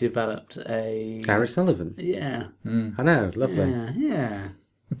surgeon who developed a... Harry Sullivan? Yeah. I know, lovely. Yeah.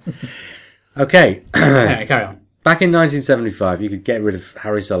 Okay. Carry on. Back in 1975, you could get rid of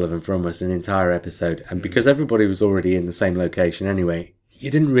Harry Sullivan for almost an entire episode, and because everybody was already in the same location anyway, you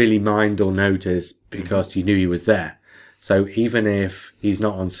didn't really mind or notice because you knew he was there. So even if he's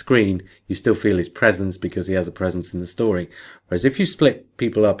not on screen, you still feel his presence because he has a presence in the story. Whereas if you split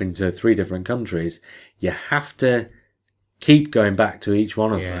people up into 3 different countries, you have to keep going back to each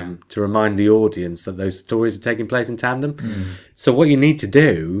one of them to remind the audience that those stories are taking place in tandem. So what you need to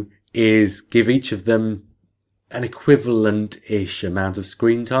do is give each of them an equivalent-ish amount of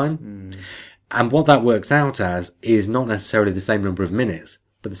screen time. And what that works out as is not necessarily the same number of minutes,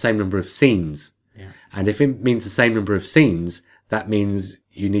 but the same number of scenes. And if it means the same number of scenes, that means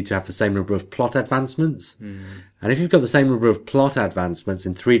you need to have the same number of plot advancements. And if you've got the same number of plot advancements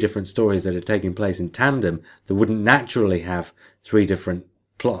in 3 different stories that are taking place in tandem, that wouldn't naturally have 3 different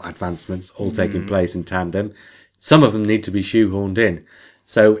plot advancements all taking place in tandem, some of them need to be shoehorned in.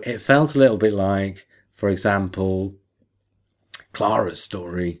 So it felt a little bit like, for example, Clara's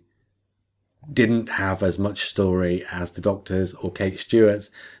story didn't have as much story as the Doctor's or Kate Stewart's,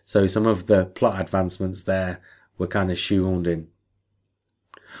 so some of the plot advancements there were kind of shoehorned in.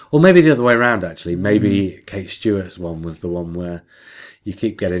 Or maybe the other way around, actually. Maybe Kate Stewart's one was the one where you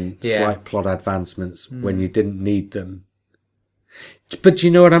keep getting slight plot advancements when you didn't need them. But do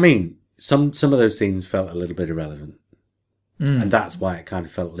you know what I mean? Some of those scenes felt a little bit irrelevant. And that's why it kind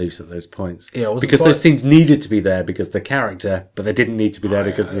of felt loose at those points. Yeah, because those scenes needed to be there because of the character, but they didn't need to be there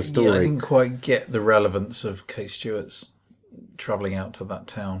because of the story. Yeah, I didn't quite get the relevance of Kate Stewart's travelling out to that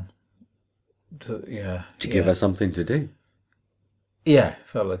town. To give her something to do. Yeah,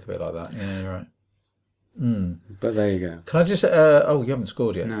 felt like a bit like that. Yeah, you're right. But there you go. Can I just... you haven't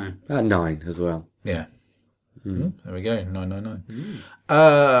scored yet? No. 9 as well. Yeah. There we go, 999.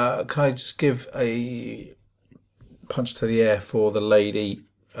 Can I just give a punch to the air for the lady?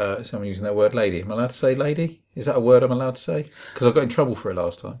 Someone using that word lady. Am I allowed to say lady? Is that a word I'm allowed to say? Because I got in trouble for it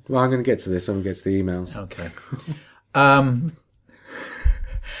last time. Well, I'm going to get to this when we get to the emails. Okay.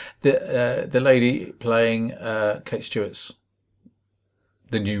 The lady playing Kate Stewart's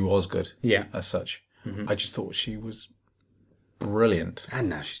the new Osgood. Yeah. As such. I just thought she was brilliant. And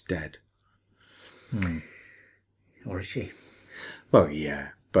now she's dead. Or is she? Well, yeah.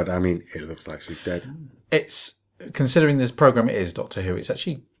 But, I mean, it looks like she's dead. It's... Considering this programme it is Doctor Who, it's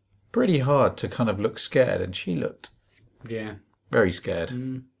actually pretty hard to kind of look scared, and she looked very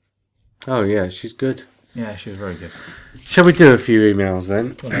scared. Oh, yeah, she's good. Yeah, she was very good. Shall we do a few emails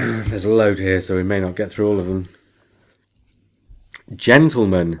then? There's a load here, so we may not get through all of them.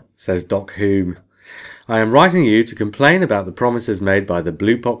 Gentleman, says Doc Hume, I am writing you to complain about the promises made by the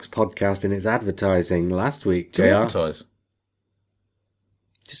Blue Box podcast in its advertising last week, JR. Advertise?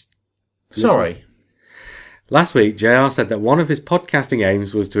 Just sorry. Last week, JR said that one of his podcasting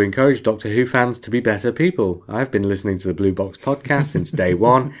aims was to encourage Doctor Who fans to be better people. I've been listening to the Blue Box podcast since day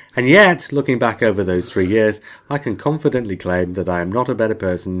one, and yet, looking back over those 3 years, I can confidently claim that I am not a better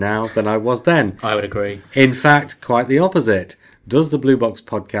person now than I was then. I would agree. In fact, quite the opposite. Does the Blue Box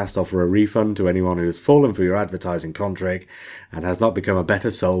podcast offer a refund to anyone who has fallen for your advertising contract and has not become a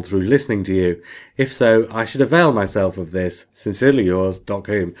better soul through listening to you? If so, I should avail myself of this. Sincerely yours, Doc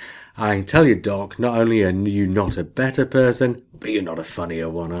Hume. I tell you, Doc, not only are you not a better person, but you're not a funnier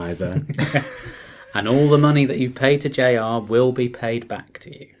one either. And all the money that you've paid to JR will be paid back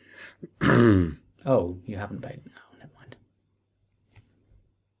to you. Oh, you haven't paid? Oh, never mind.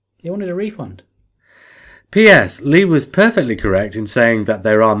 You wanted a refund. P.S. Lee was perfectly correct in saying that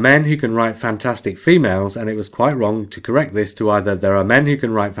there are men who can write fantastic females, and it was quite wrong to correct this to either there are men who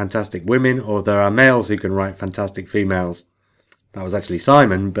can write fantastic women or there are males who can write fantastic females. That was actually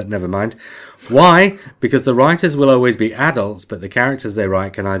Simon, but never mind. Why? Because the writers will always be adults, but the characters they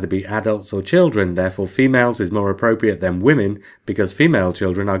write can either be adults or children. Therefore, females is more appropriate than women, because female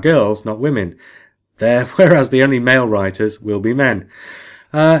children are girls, not women. Whereas the only male writers will be men.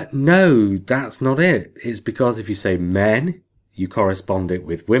 No, that's not it. It's because if you say men, you correspond it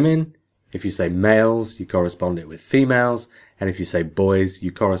with women. If you say males, you correspond it with females. And if you say boys,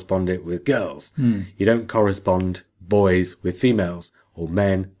 you correspond it with girls. You don't correspond boys with females or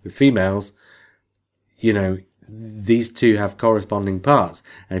men with females. You know, these two have corresponding parts.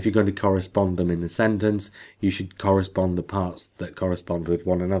 And if you're going to correspond them in a sentence, you should correspond the parts that correspond with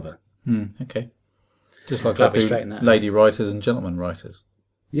one another. Okay. Just like I do lady writers and gentlemen writers.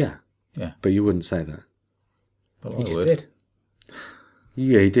 Yeah. But you wouldn't say that. Well, You I just would. did.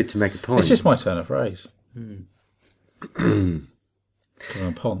 Yeah, you did to make a point. It's just my turn of phrase. Come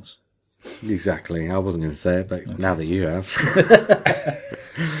on, Ponce. Exactly. I wasn't going to say it, but now that you have.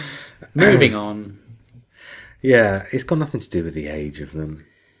 Moving on. Yeah, it's got nothing to do with the age of them.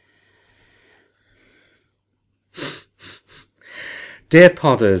 Dear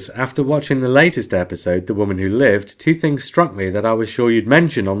Podders, after watching the latest episode, The Woman Who Lived, two things struck me that I was sure you'd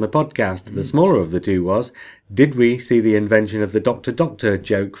mention on the podcast. The smaller of the two was, did we see the invention of the Doctor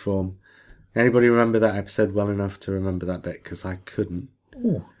joke form? Anybody remember that episode well enough to remember that bit? Because I couldn't.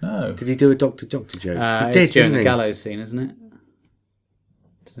 Oh, no. Did he do a Doctor joke? He It's did, during didn't the he? gallows scene, isn't it?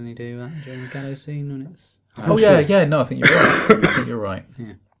 Doesn't he do that during the gallows scene when it's... Oh, yeah, no, I think you're right. I think you're right.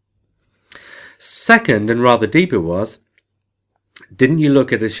 Yeah. Second, and rather deeper was, didn't you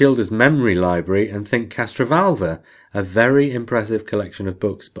look at Ashilda's memory library and think Castrovalva? A very impressive collection of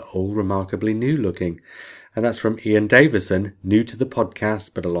books, but all remarkably new looking. And that's from Ian Davison, new to the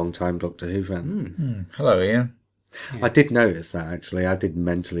podcast, but a long-time Doctor Who fan. Hello, Ian. I did notice that, actually. I did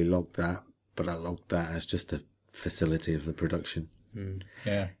mentally log that, but I logged that as just a facility of the production.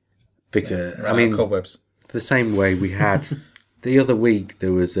 Yeah. Because, Ran out of cobwebs. the same way we had... the other week,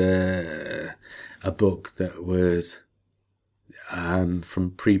 there was a book that was...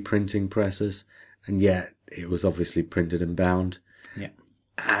 from pre-printing presses, and yet it was obviously printed and bound. Yeah.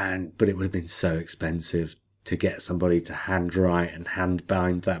 But it would have been so expensive to get somebody to handwrite and hand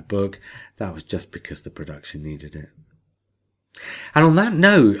bind that book. That was just because the production needed it. And on that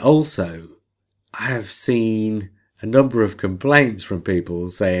note, also, I have seen a number of complaints from people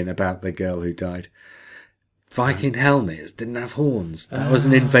saying about the girl who died. Viking helmets didn't have horns. That was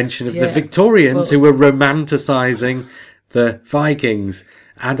an invention of the Victorians who were romanticising the Vikings.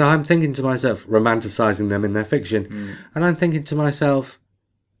 And I'm thinking to myself, romanticising them in their fiction. And I'm thinking to myself,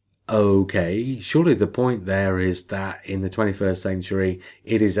 okay, surely the point there is that in the 21st century,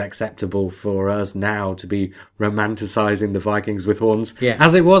 it is acceptable for us now to be romanticising the Vikings with horns,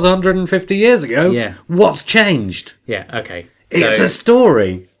 as it was 150 years ago. Yeah. What's changed? Yeah, okay. It's a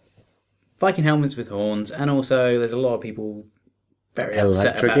story. Viking helmets with horns, and also there's a lot of people very upset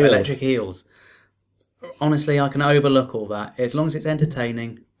Electric about eels. electric eels. Honestly, I can overlook all that. As long as it's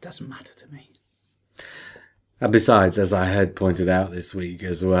entertaining, it doesn't matter to me. And besides, as I had pointed out this week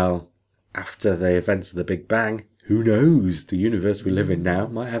as well, after the events of the Big Bang, who knows? The universe we live in now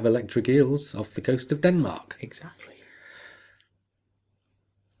might have electric eels off the coast of Denmark. Exactly.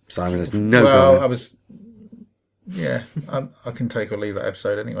 Simon has no Well, comment. I was... Yeah, I can take or leave that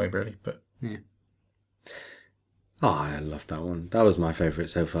episode anyway, really. But Yeah. Oh, I loved that one. That was my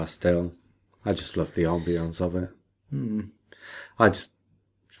favourite so far still. I just loved the ambience of it. It's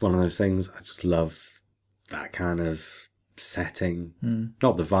one of those things, I just love that kind of setting.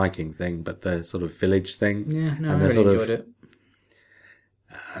 Not the Viking thing, but the sort of village thing. Yeah, no, and I the really enjoyed it.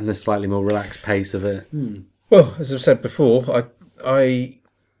 And the slightly more relaxed pace of it. well, as I've said before,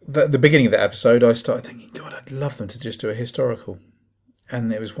 the beginning of the episode, I started thinking, God, I'd love them to just do a historical.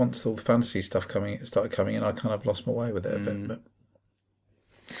 And it was once all the fantasy stuff started coming in, I kind of lost my way with it a bit. But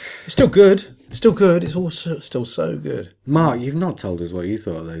it's still good. It's still good. It's also still so good. Mark, you've not told us what you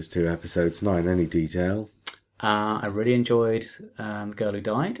thought of those two episodes, not in any detail. I really enjoyed The Girl Who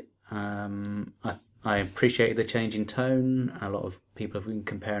Died. I appreciated the change in tone. A lot of people have been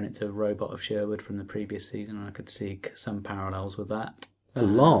comparing it to Robot of Sherwood from the previous season, and I could see some parallels with that. A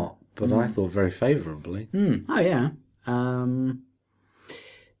lot, but I thought very favourably. Oh, yeah.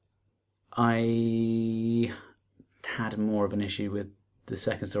 I had more of an issue with the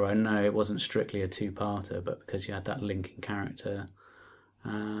second story. I know it wasn't strictly a two-parter, but because you had that linking character,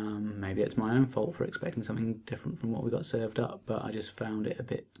 Maybe it's my own fault for expecting something different from what we got served up, but I just found it a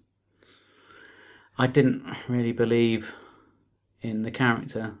bit... I didn't really believe in the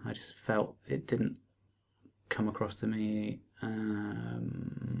character. I just felt it didn't come across to me...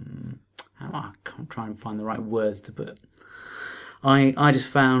 I can't try and find the right words to put... I just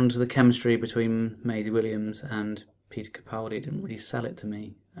found the chemistry between Maisie Williams and Peter Capaldi didn't really sell it to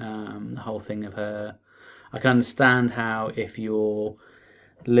me. The whole thing of her... I can understand how if you're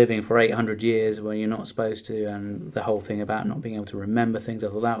living for 800 years when you're not supposed to, and the whole thing about not being able to remember things, I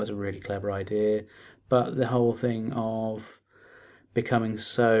thought that was a really clever idea. But the whole thing of becoming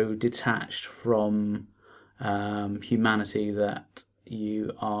so detached from humanity that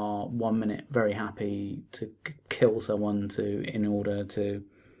you are 1 minute very happy to kill someone in order to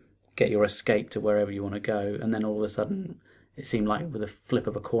get your escape to wherever you want to go, and then all of a sudden it seemed like with a flip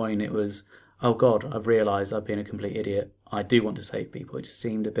of a coin it was, oh God, I've realised I've been a complete idiot. I do want to save people. It just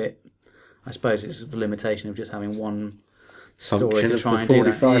seemed a bit... I suppose it's the limitation of just having one story to try and do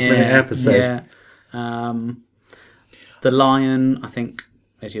that. 45-minute episode. Yeah. The Lion, I think,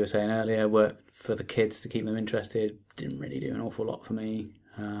 as you were saying earlier, worked for the kids to keep them interested. Didn't really do an awful lot for me.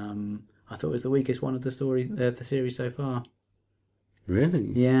 I thought it was the weakest one of the series so far.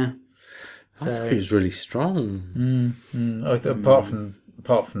 Really? Yeah. I thought it was really strong.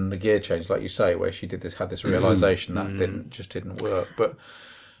 Apart from the gear change, like you say, where she had this realisation that didn't work, but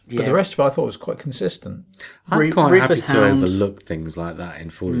the rest of it I thought was quite consistent. I'm quite happy to overlook things like that in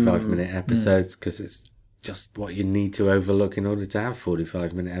 45-minute episodes because it's just what you need to overlook in order to have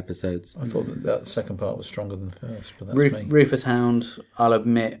 45-minute episodes. I thought that second part was stronger than the first, but that's me. Rufus Hound, I'll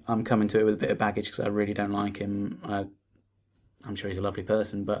admit, I'm coming to it with a bit of baggage because I really don't like him. I'm sure he's a lovely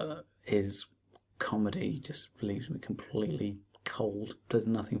person, but his comedy just leaves me completely cold. Does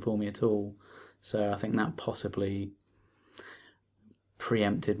nothing for me at all. So I think that possibly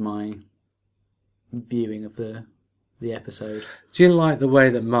preempted my viewing of the episode. Do you like the way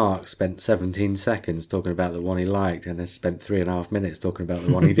that Mark spent 17 seconds talking about the one he liked and has spent 3.5 minutes talking about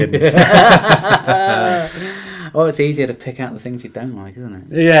the one he didn't? Well, it's easier to pick out the things you don't like, isn't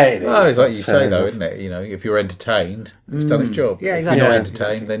it? Yeah, it is. Well, it's like you say, though, isn't it? You know, if you're entertained, it's done its job. Yeah, exactly. If you're not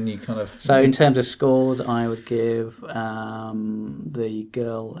entertained, then you kind of... So in terms of scores, I would give The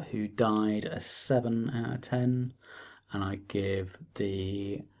Girl Who Died a 7 out of 10, and I'd give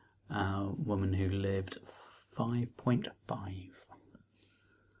The Woman Who Lived 5.5.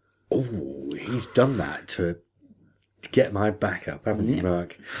 Oh, he's done that to get my back up, haven't you,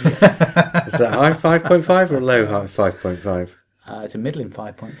 Mark? Yeah. Is that high 5.5 or low 5.5? It's a middling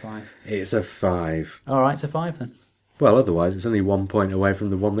 5.5. It's a 5. All right, it's a 5 then. Well, otherwise it's only 1 point away from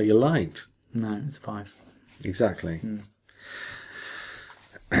the one that you liked. No, it's a 5. Exactly.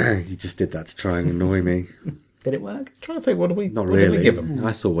 You just did that to try and annoy me. Did it work? I'm trying to think, what did we give them?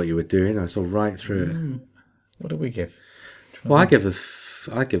 I saw what you were doing. I saw right through it. What did we give? Well, I give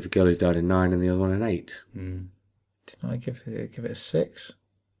The Girl Who Died a 9 and the other one an 8. Didn't I give it a 6?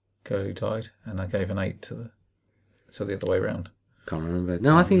 Girl Who Died, and I gave an 8 to the other way around. Can't remember.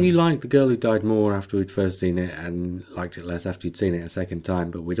 No, I think you liked The Girl Who Died more after we'd first seen it and liked it less after you'd seen it a second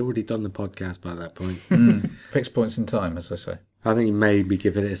time, but we'd already done the podcast by that point. Fixed points in time, as I say. I think you maybe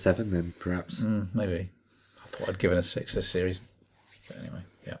give it a 7 then, perhaps. Maybe. I thought I'd given a 6 this series. But anyway,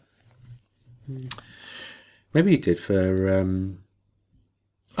 yeah. Maybe you did for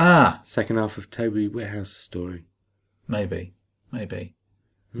second half of Toby Whithouse's story. Maybe.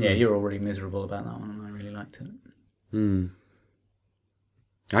 Yeah, you're already miserable about that one, and I really liked it.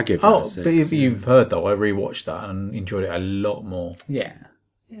 I give it a 6. But you've heard, though, I rewatched that and enjoyed it a lot more. Yeah.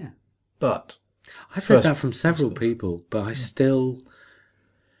 But I've heard that from several people, but I still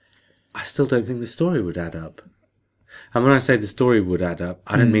don't think the story would add up. And when I say the story would add up,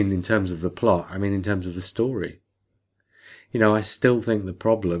 I don't mean in terms of the plot. I mean in terms of the story. You know, I still think the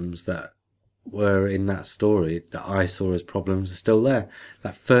problems that were in that story that I saw as problems are still there.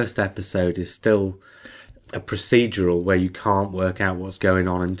 That first episode is still a procedural where you can't work out what's going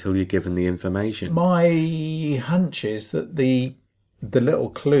on until you're given the information. My hunch is that the little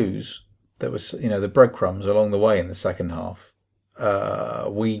clues that was, the breadcrumbs along the way in the second half,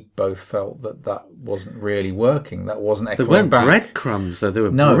 we both felt that wasn't really working. That wasn't echoing back. They weren't breadcrumbs, though. They were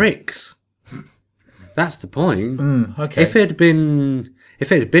bricks. That's the point. Okay. If it had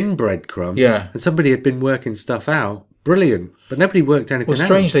been breadcrumbs, and somebody had been working stuff out, brilliant. But nobody worked anything out. Well,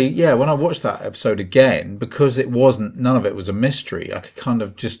 strangely, when I watched that episode again, because none of it was a mystery, I could kind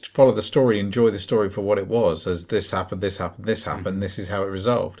of just follow the story, enjoy the story for what it was, as this happened, this happened, this happened, this is how it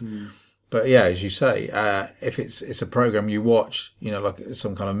resolved. But yeah, as you say, if it's a program you watch, like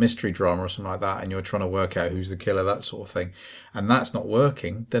some kind of mystery drama or something like that, and you're trying to work out who's the killer, that sort of thing, and that's not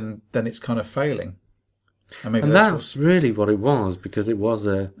working, then it's kind of failing. And that's really what it was, because it was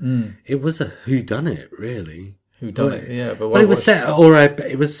a whodunit, really. Whodunit, yeah. But it was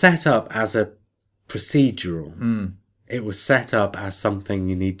set up as a procedural. It was set up as something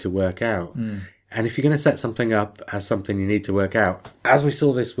you need to work out. And if you're going to set something up as something you need to work out, as we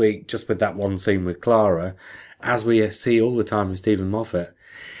saw this week, just with that one scene with Clara, as we see all the time with Stephen Moffat,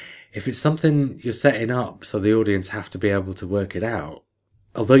 if it's something you're setting up so the audience have to be able to work it out,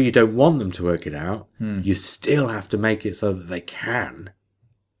 although you don't want them to work it out, you still have to make it so that they can.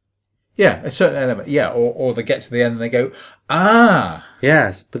 Yeah, a certain element. Yeah, or they get to the end and they go, ah!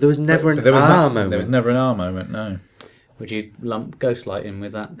 Yes, but there was never an ah moment. There was never an ah moment, no. Would you lump Ghostlight in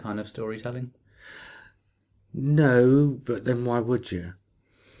with that kind of storytelling? No, but then why would you?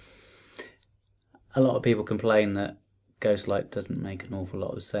 A lot of people complain that Ghostlight doesn't make an awful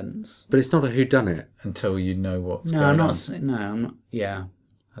lot of sense. But it's not a whodunit. Until you know what's going on. I'm not. Yeah,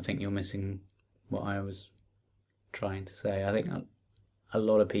 I think you're missing what I was trying to say. I think a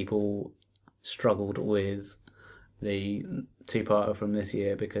lot of people struggled with the two-parter from this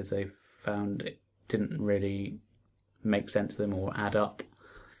year because they found it didn't really make sense to them or add up.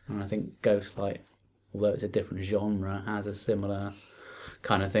 And I think Ghostlight, although it's a different genre, has a similar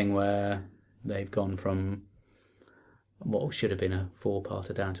kind of thing where they've gone from what should have been a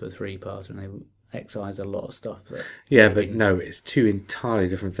 4-parter down to a 3-parter, and they excised a lot of stuff. But no, it's two entirely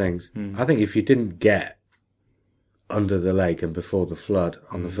different things. I think if you didn't get Under the Lake and Before the Flood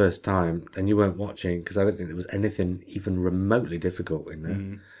on the first time, then you weren't watching, because I don't think there was anything even remotely difficult in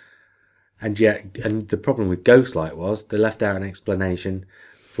there. And the problem with Ghostlight was they left out an explanation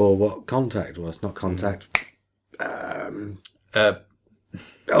for what Contact was, not Contact.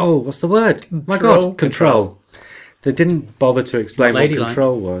 What's the word? My God, Control. They didn't bother to explain what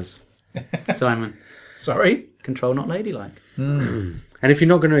Control was. Simon. Sorry? Control, not ladylike. And if you're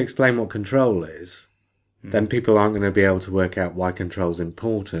not going to explain what Control is, then people aren't going to be able to work out why Control's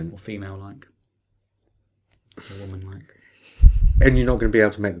important. Or female-like. Or woman-like. And you're not going to be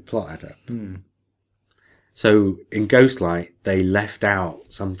able to make the plot add up. So in Ghostlight, they left out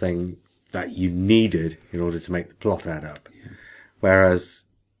something that you needed in order to make the plot add up. Yeah. Whereas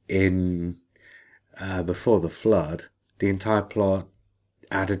in Before the Flood, the entire plot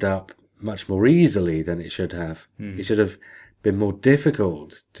added up much more easily than it should have. It should have been more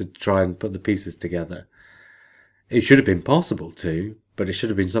difficult to try and put the pieces together. It should have been possible to, but it should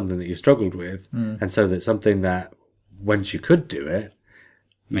have been something that you struggled with. And so that something that, once you could do it,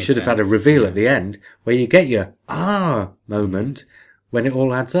 you should have had a reveal at the end where you get your moment when it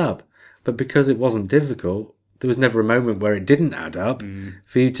all adds up. But because it wasn't difficult, there was never a moment where it didn't add up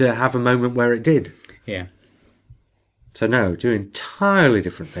for you to have a moment where it did. Yeah. So no, two entirely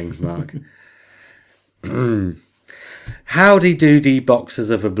different things, Mark. Howdy doody boxes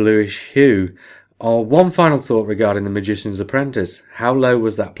of a bluish hue. Or one final thought regarding The Magician's Apprentice. How low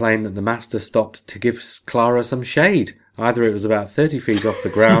was that plane that the master stopped to give Clara some shade? Either it was about 30 feet off the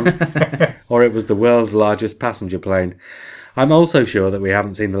ground, or it was the world's largest passenger plane. I'm also sure that we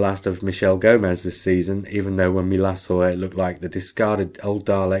haven't seen the last of Michelle Gomez this season, even though when we last saw her it looked like the discarded old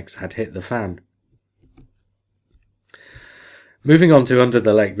Daleks had hit the fan. Moving on to Under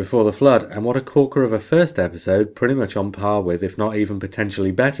the Lake Before the Flood, and what a corker of a first episode, pretty much on par with, if not even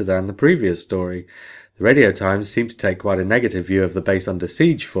potentially better than, the previous story. The Radio Times seemed to take quite a negative view of the Base Under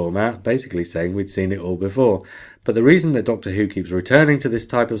Siege format, basically saying we'd seen it all before. But the reason that Doctor Who keeps returning to this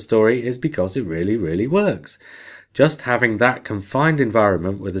type of story is because it really, really works. Just having that confined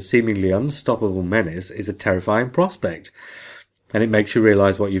environment with a seemingly unstoppable menace is a terrifying prospect. And it makes you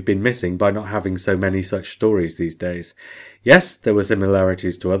realise what you've been missing by not having so many such stories these days. Yes, there were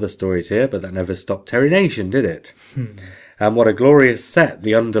similarities to other stories here, but that never stopped Terry Nation, did it? And what a glorious set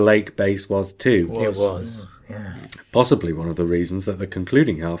the Under Lake base was too. It was. Yeah. Possibly one of the reasons that the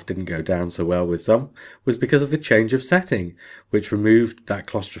concluding half didn't go down so well with some was because of the change of setting, which removed that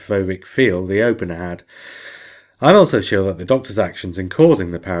claustrophobic feel the opener had. I'm also sure that the Doctor's actions in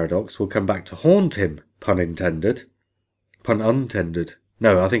causing the paradox will come back to haunt him, pun intended. Pun untended.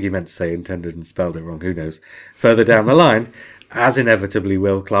 No, I think he meant to say intended and spelled it wrong, who knows. Further down the line, as inevitably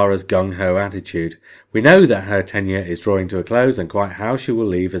will Clara's gung-ho attitude. We know that her tenure is drawing to a close, and quite how she will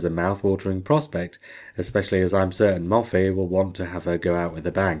leave is a mouth-watering prospect, especially as I'm certain Moffat will want to have her go out with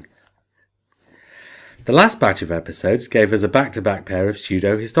a bang. The last batch of episodes gave us a back-to-back pair of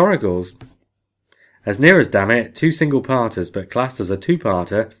pseudo-historicals. As near as damn it, 2 single-parters, but classed as a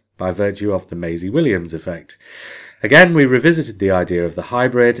 2-parter by virtue of the Maisie Williams effect. Again, we revisited the idea of the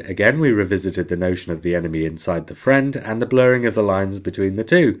hybrid. Again, we revisited the notion of the enemy inside the friend and the blurring of the lines between the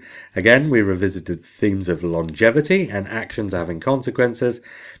two. Again, we revisited the themes of longevity and actions having consequences.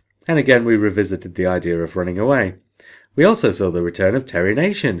 And again, we revisited the idea of running away. We also saw the return of Terry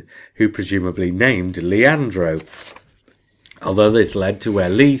Nation, who presumably named Leandro. Although this led to where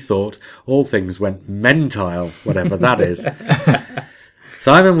Lee thought all things went mentile, whatever that is.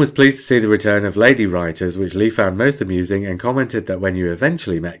 Simon was pleased to see the return of lady writers, which Lee found most amusing, and commented that when you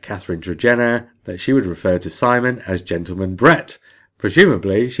eventually met Catherine Tregenna, that she would refer to Simon as Gentleman Brett.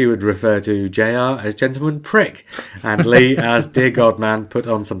 Presumably, she would refer to JR as Gentleman Prick, and Lee as Dear God Man, put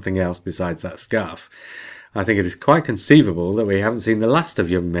on something else besides that scarf. I think it is quite conceivable that we haven't seen the last of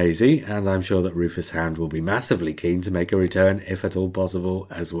young Maisie, and I'm sure that Rufus Hound will be massively keen to make a return, if at all possible,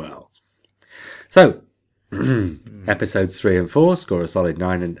 as well. So, episodes 3 and 4 score a solid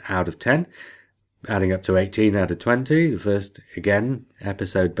 9 out of 10, adding up to 18 out of 20. The first, again,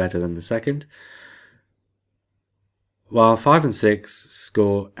 episode better than the second. While 5 and 6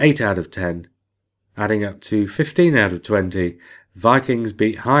 score 8 out of 10, adding up to 15 out of 20. Vikings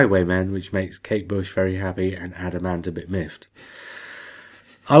beat Highwaymen, which makes Kate Bush very happy and Adamant a bit miffed.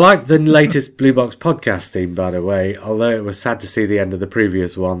 I like the latest Blue Box podcast theme, by the way, although it was sad to see the end of the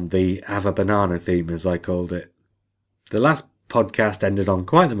previous one, the Have a Banana theme, as I called it. The last podcast ended on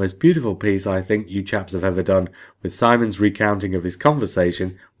quite the most beautiful piece I think you chaps have ever done, with Simon's recounting of his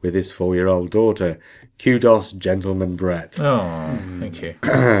conversation with his 4-year-old daughter. Kudos, Gentleman Brett. Oh, thank you.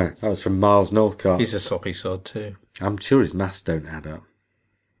 That was from Miles Northcott. He's a soppy sod too. I'm sure his maths don't add up.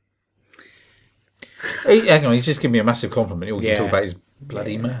 Hang on, he's just giving me a massive compliment. He can talk about his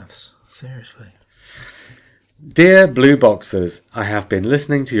bloody maths. Seriously. Dear Blue Boxers, I have been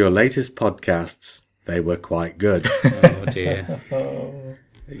listening to your latest podcasts. They were quite good. Oh dear.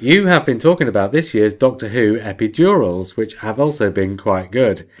 You have been talking about this year's Doctor Who epidurals, which have also been quite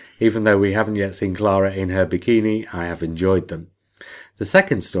good. Even though we haven't yet seen Clara in her bikini, I have enjoyed them. The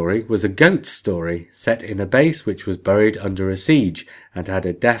second story was a goat story, set in a base which was buried under a siege, and had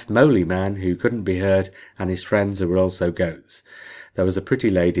a deaf moly man who couldn't be heard, and his friends who were also goats. There was a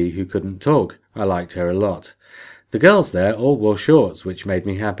pretty lady who couldn't talk. I liked her a lot. The girls there all wore shorts, which made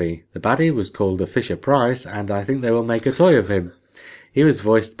me happy. The baddie was called a Fisher-Price, and I think they will make a toy of him. He was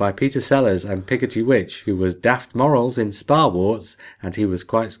voiced by Peter Sellers and Piggotty Witch, who was Daft Morals in Sparwarts, and he was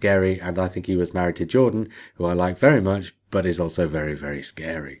quite scary, and I think he was married to Jordan, who I like very much, but is also very, very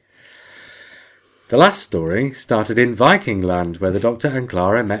scary. The last story started in Viking Land, where the Doctor and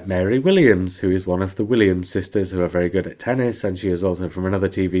Clara met Mary Williams, who is one of the Williams sisters who are very good at tennis, and she is also from another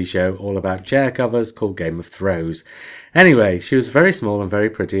TV show all about chair covers called Game of Thrones. Anyway, she was very small and very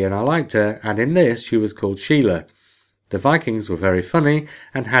pretty, and I liked her, and in this she was called Sheila. The Vikings were very funny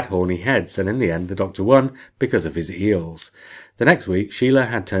and had horny heads, and in the end the Doctor won because of his eels. The next week Sheila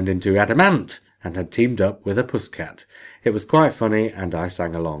had turned into Adamant and had teamed up with a pusscat. It was quite funny and I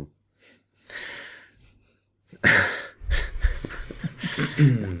sang along.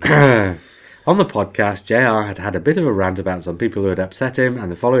 On the podcast, JR had had a bit of a rant about some people who had upset him,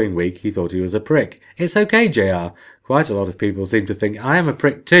 and the following week he thought he was a prick. It's okay, JR. Quite a lot of people seem to think I am a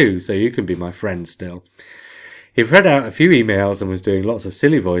prick too, so you can be my friend still. He read out a few emails and was doing lots of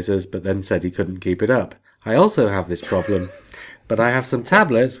silly voices, but then said he couldn't keep it up. I also have this problem, but I have some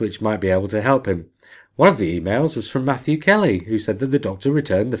tablets which might be able to help him. One of the emails was from Matthew Kelly, who said that the Doctor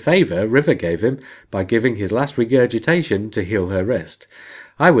returned the favour River gave him by giving his last regurgitation to heal her wrist.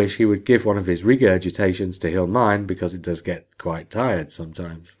 I wish he would give one of his regurgitations to heal mine, because it does get quite tired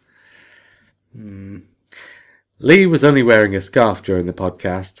sometimes. Lee was only wearing a scarf during the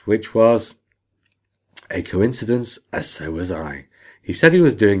podcast, which was a coincidence, as so was I. He said he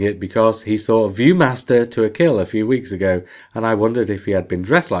was doing it because he saw Viewmaster to a Kill a few weeks ago, and I wondered if he had been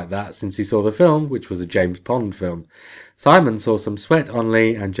dressed like that since he saw the film, which was a James Bond film. Simon saw some sweat on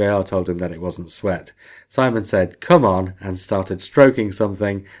Lee, and JR told him that it wasn't sweat. Simon said, "Come on," and started stroking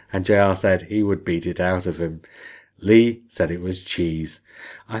something, and JR said he would beat it out of him. Lee said it was cheese.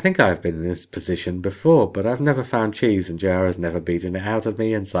 I think I have been in this position before, but I've never found cheese, and JR has never beaten it out of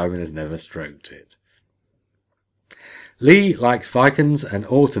me, and Simon has never stroked it. Lee likes Vikings and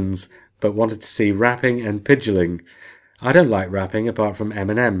Ortons, but wanted to see rapping and pidgeling. I don't like rapping apart from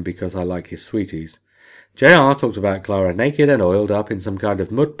Eminem because I like his sweeties. JR talked about Clara naked and oiled up in some kind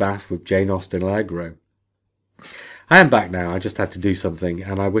of mud bath with Jane Austen Allegro. I am back now, I just had to do something,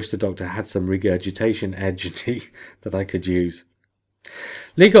 and I wish the Doctor had some regurgitation edge that I could use.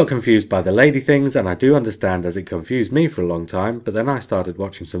 Lee got confused by the lady things, and I do understand as it confused me for a long time, but then I started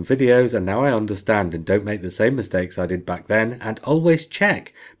watching some videos and now I understand and don't make the same mistakes I did back then, and always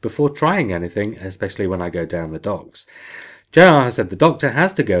check before trying anything, especially when I go down the docks. JR has said the Doctor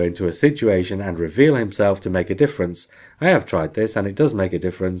has to go into a situation and reveal himself to make a difference. I have tried this and it does make a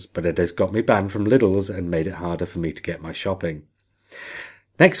difference, but it has got me banned from Lidl's and made it harder for me to get my shopping.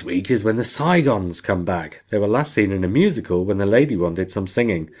 Next week is when the Zygons come back. They were last seen in a musical when the lady wanted some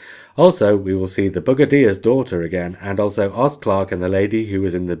singing. Also, we will see the Buggadia's daughter again, and also Oz Clarke and the lady who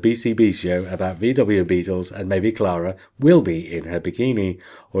was in the BCB show about VW Beetles, and maybe Clara will be in her bikini,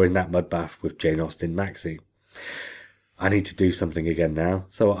 or in that mud bath with Jane Austen Maxie. I need to do something again now,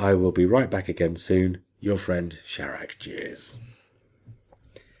 so I will be right back again soon. Your friend, Sharak. Cheers.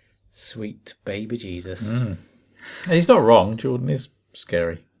 Sweet baby Jesus. And he's not wrong. Jordan is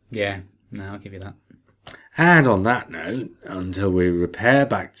scary. Yeah, no, I'll give you that. And on that note, until we repair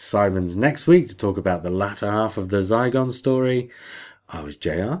back to Simon's next week to talk about the latter half of the Zygon story, I was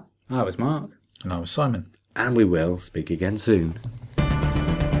JR. I was Mark. And I was Simon. And we will speak again soon.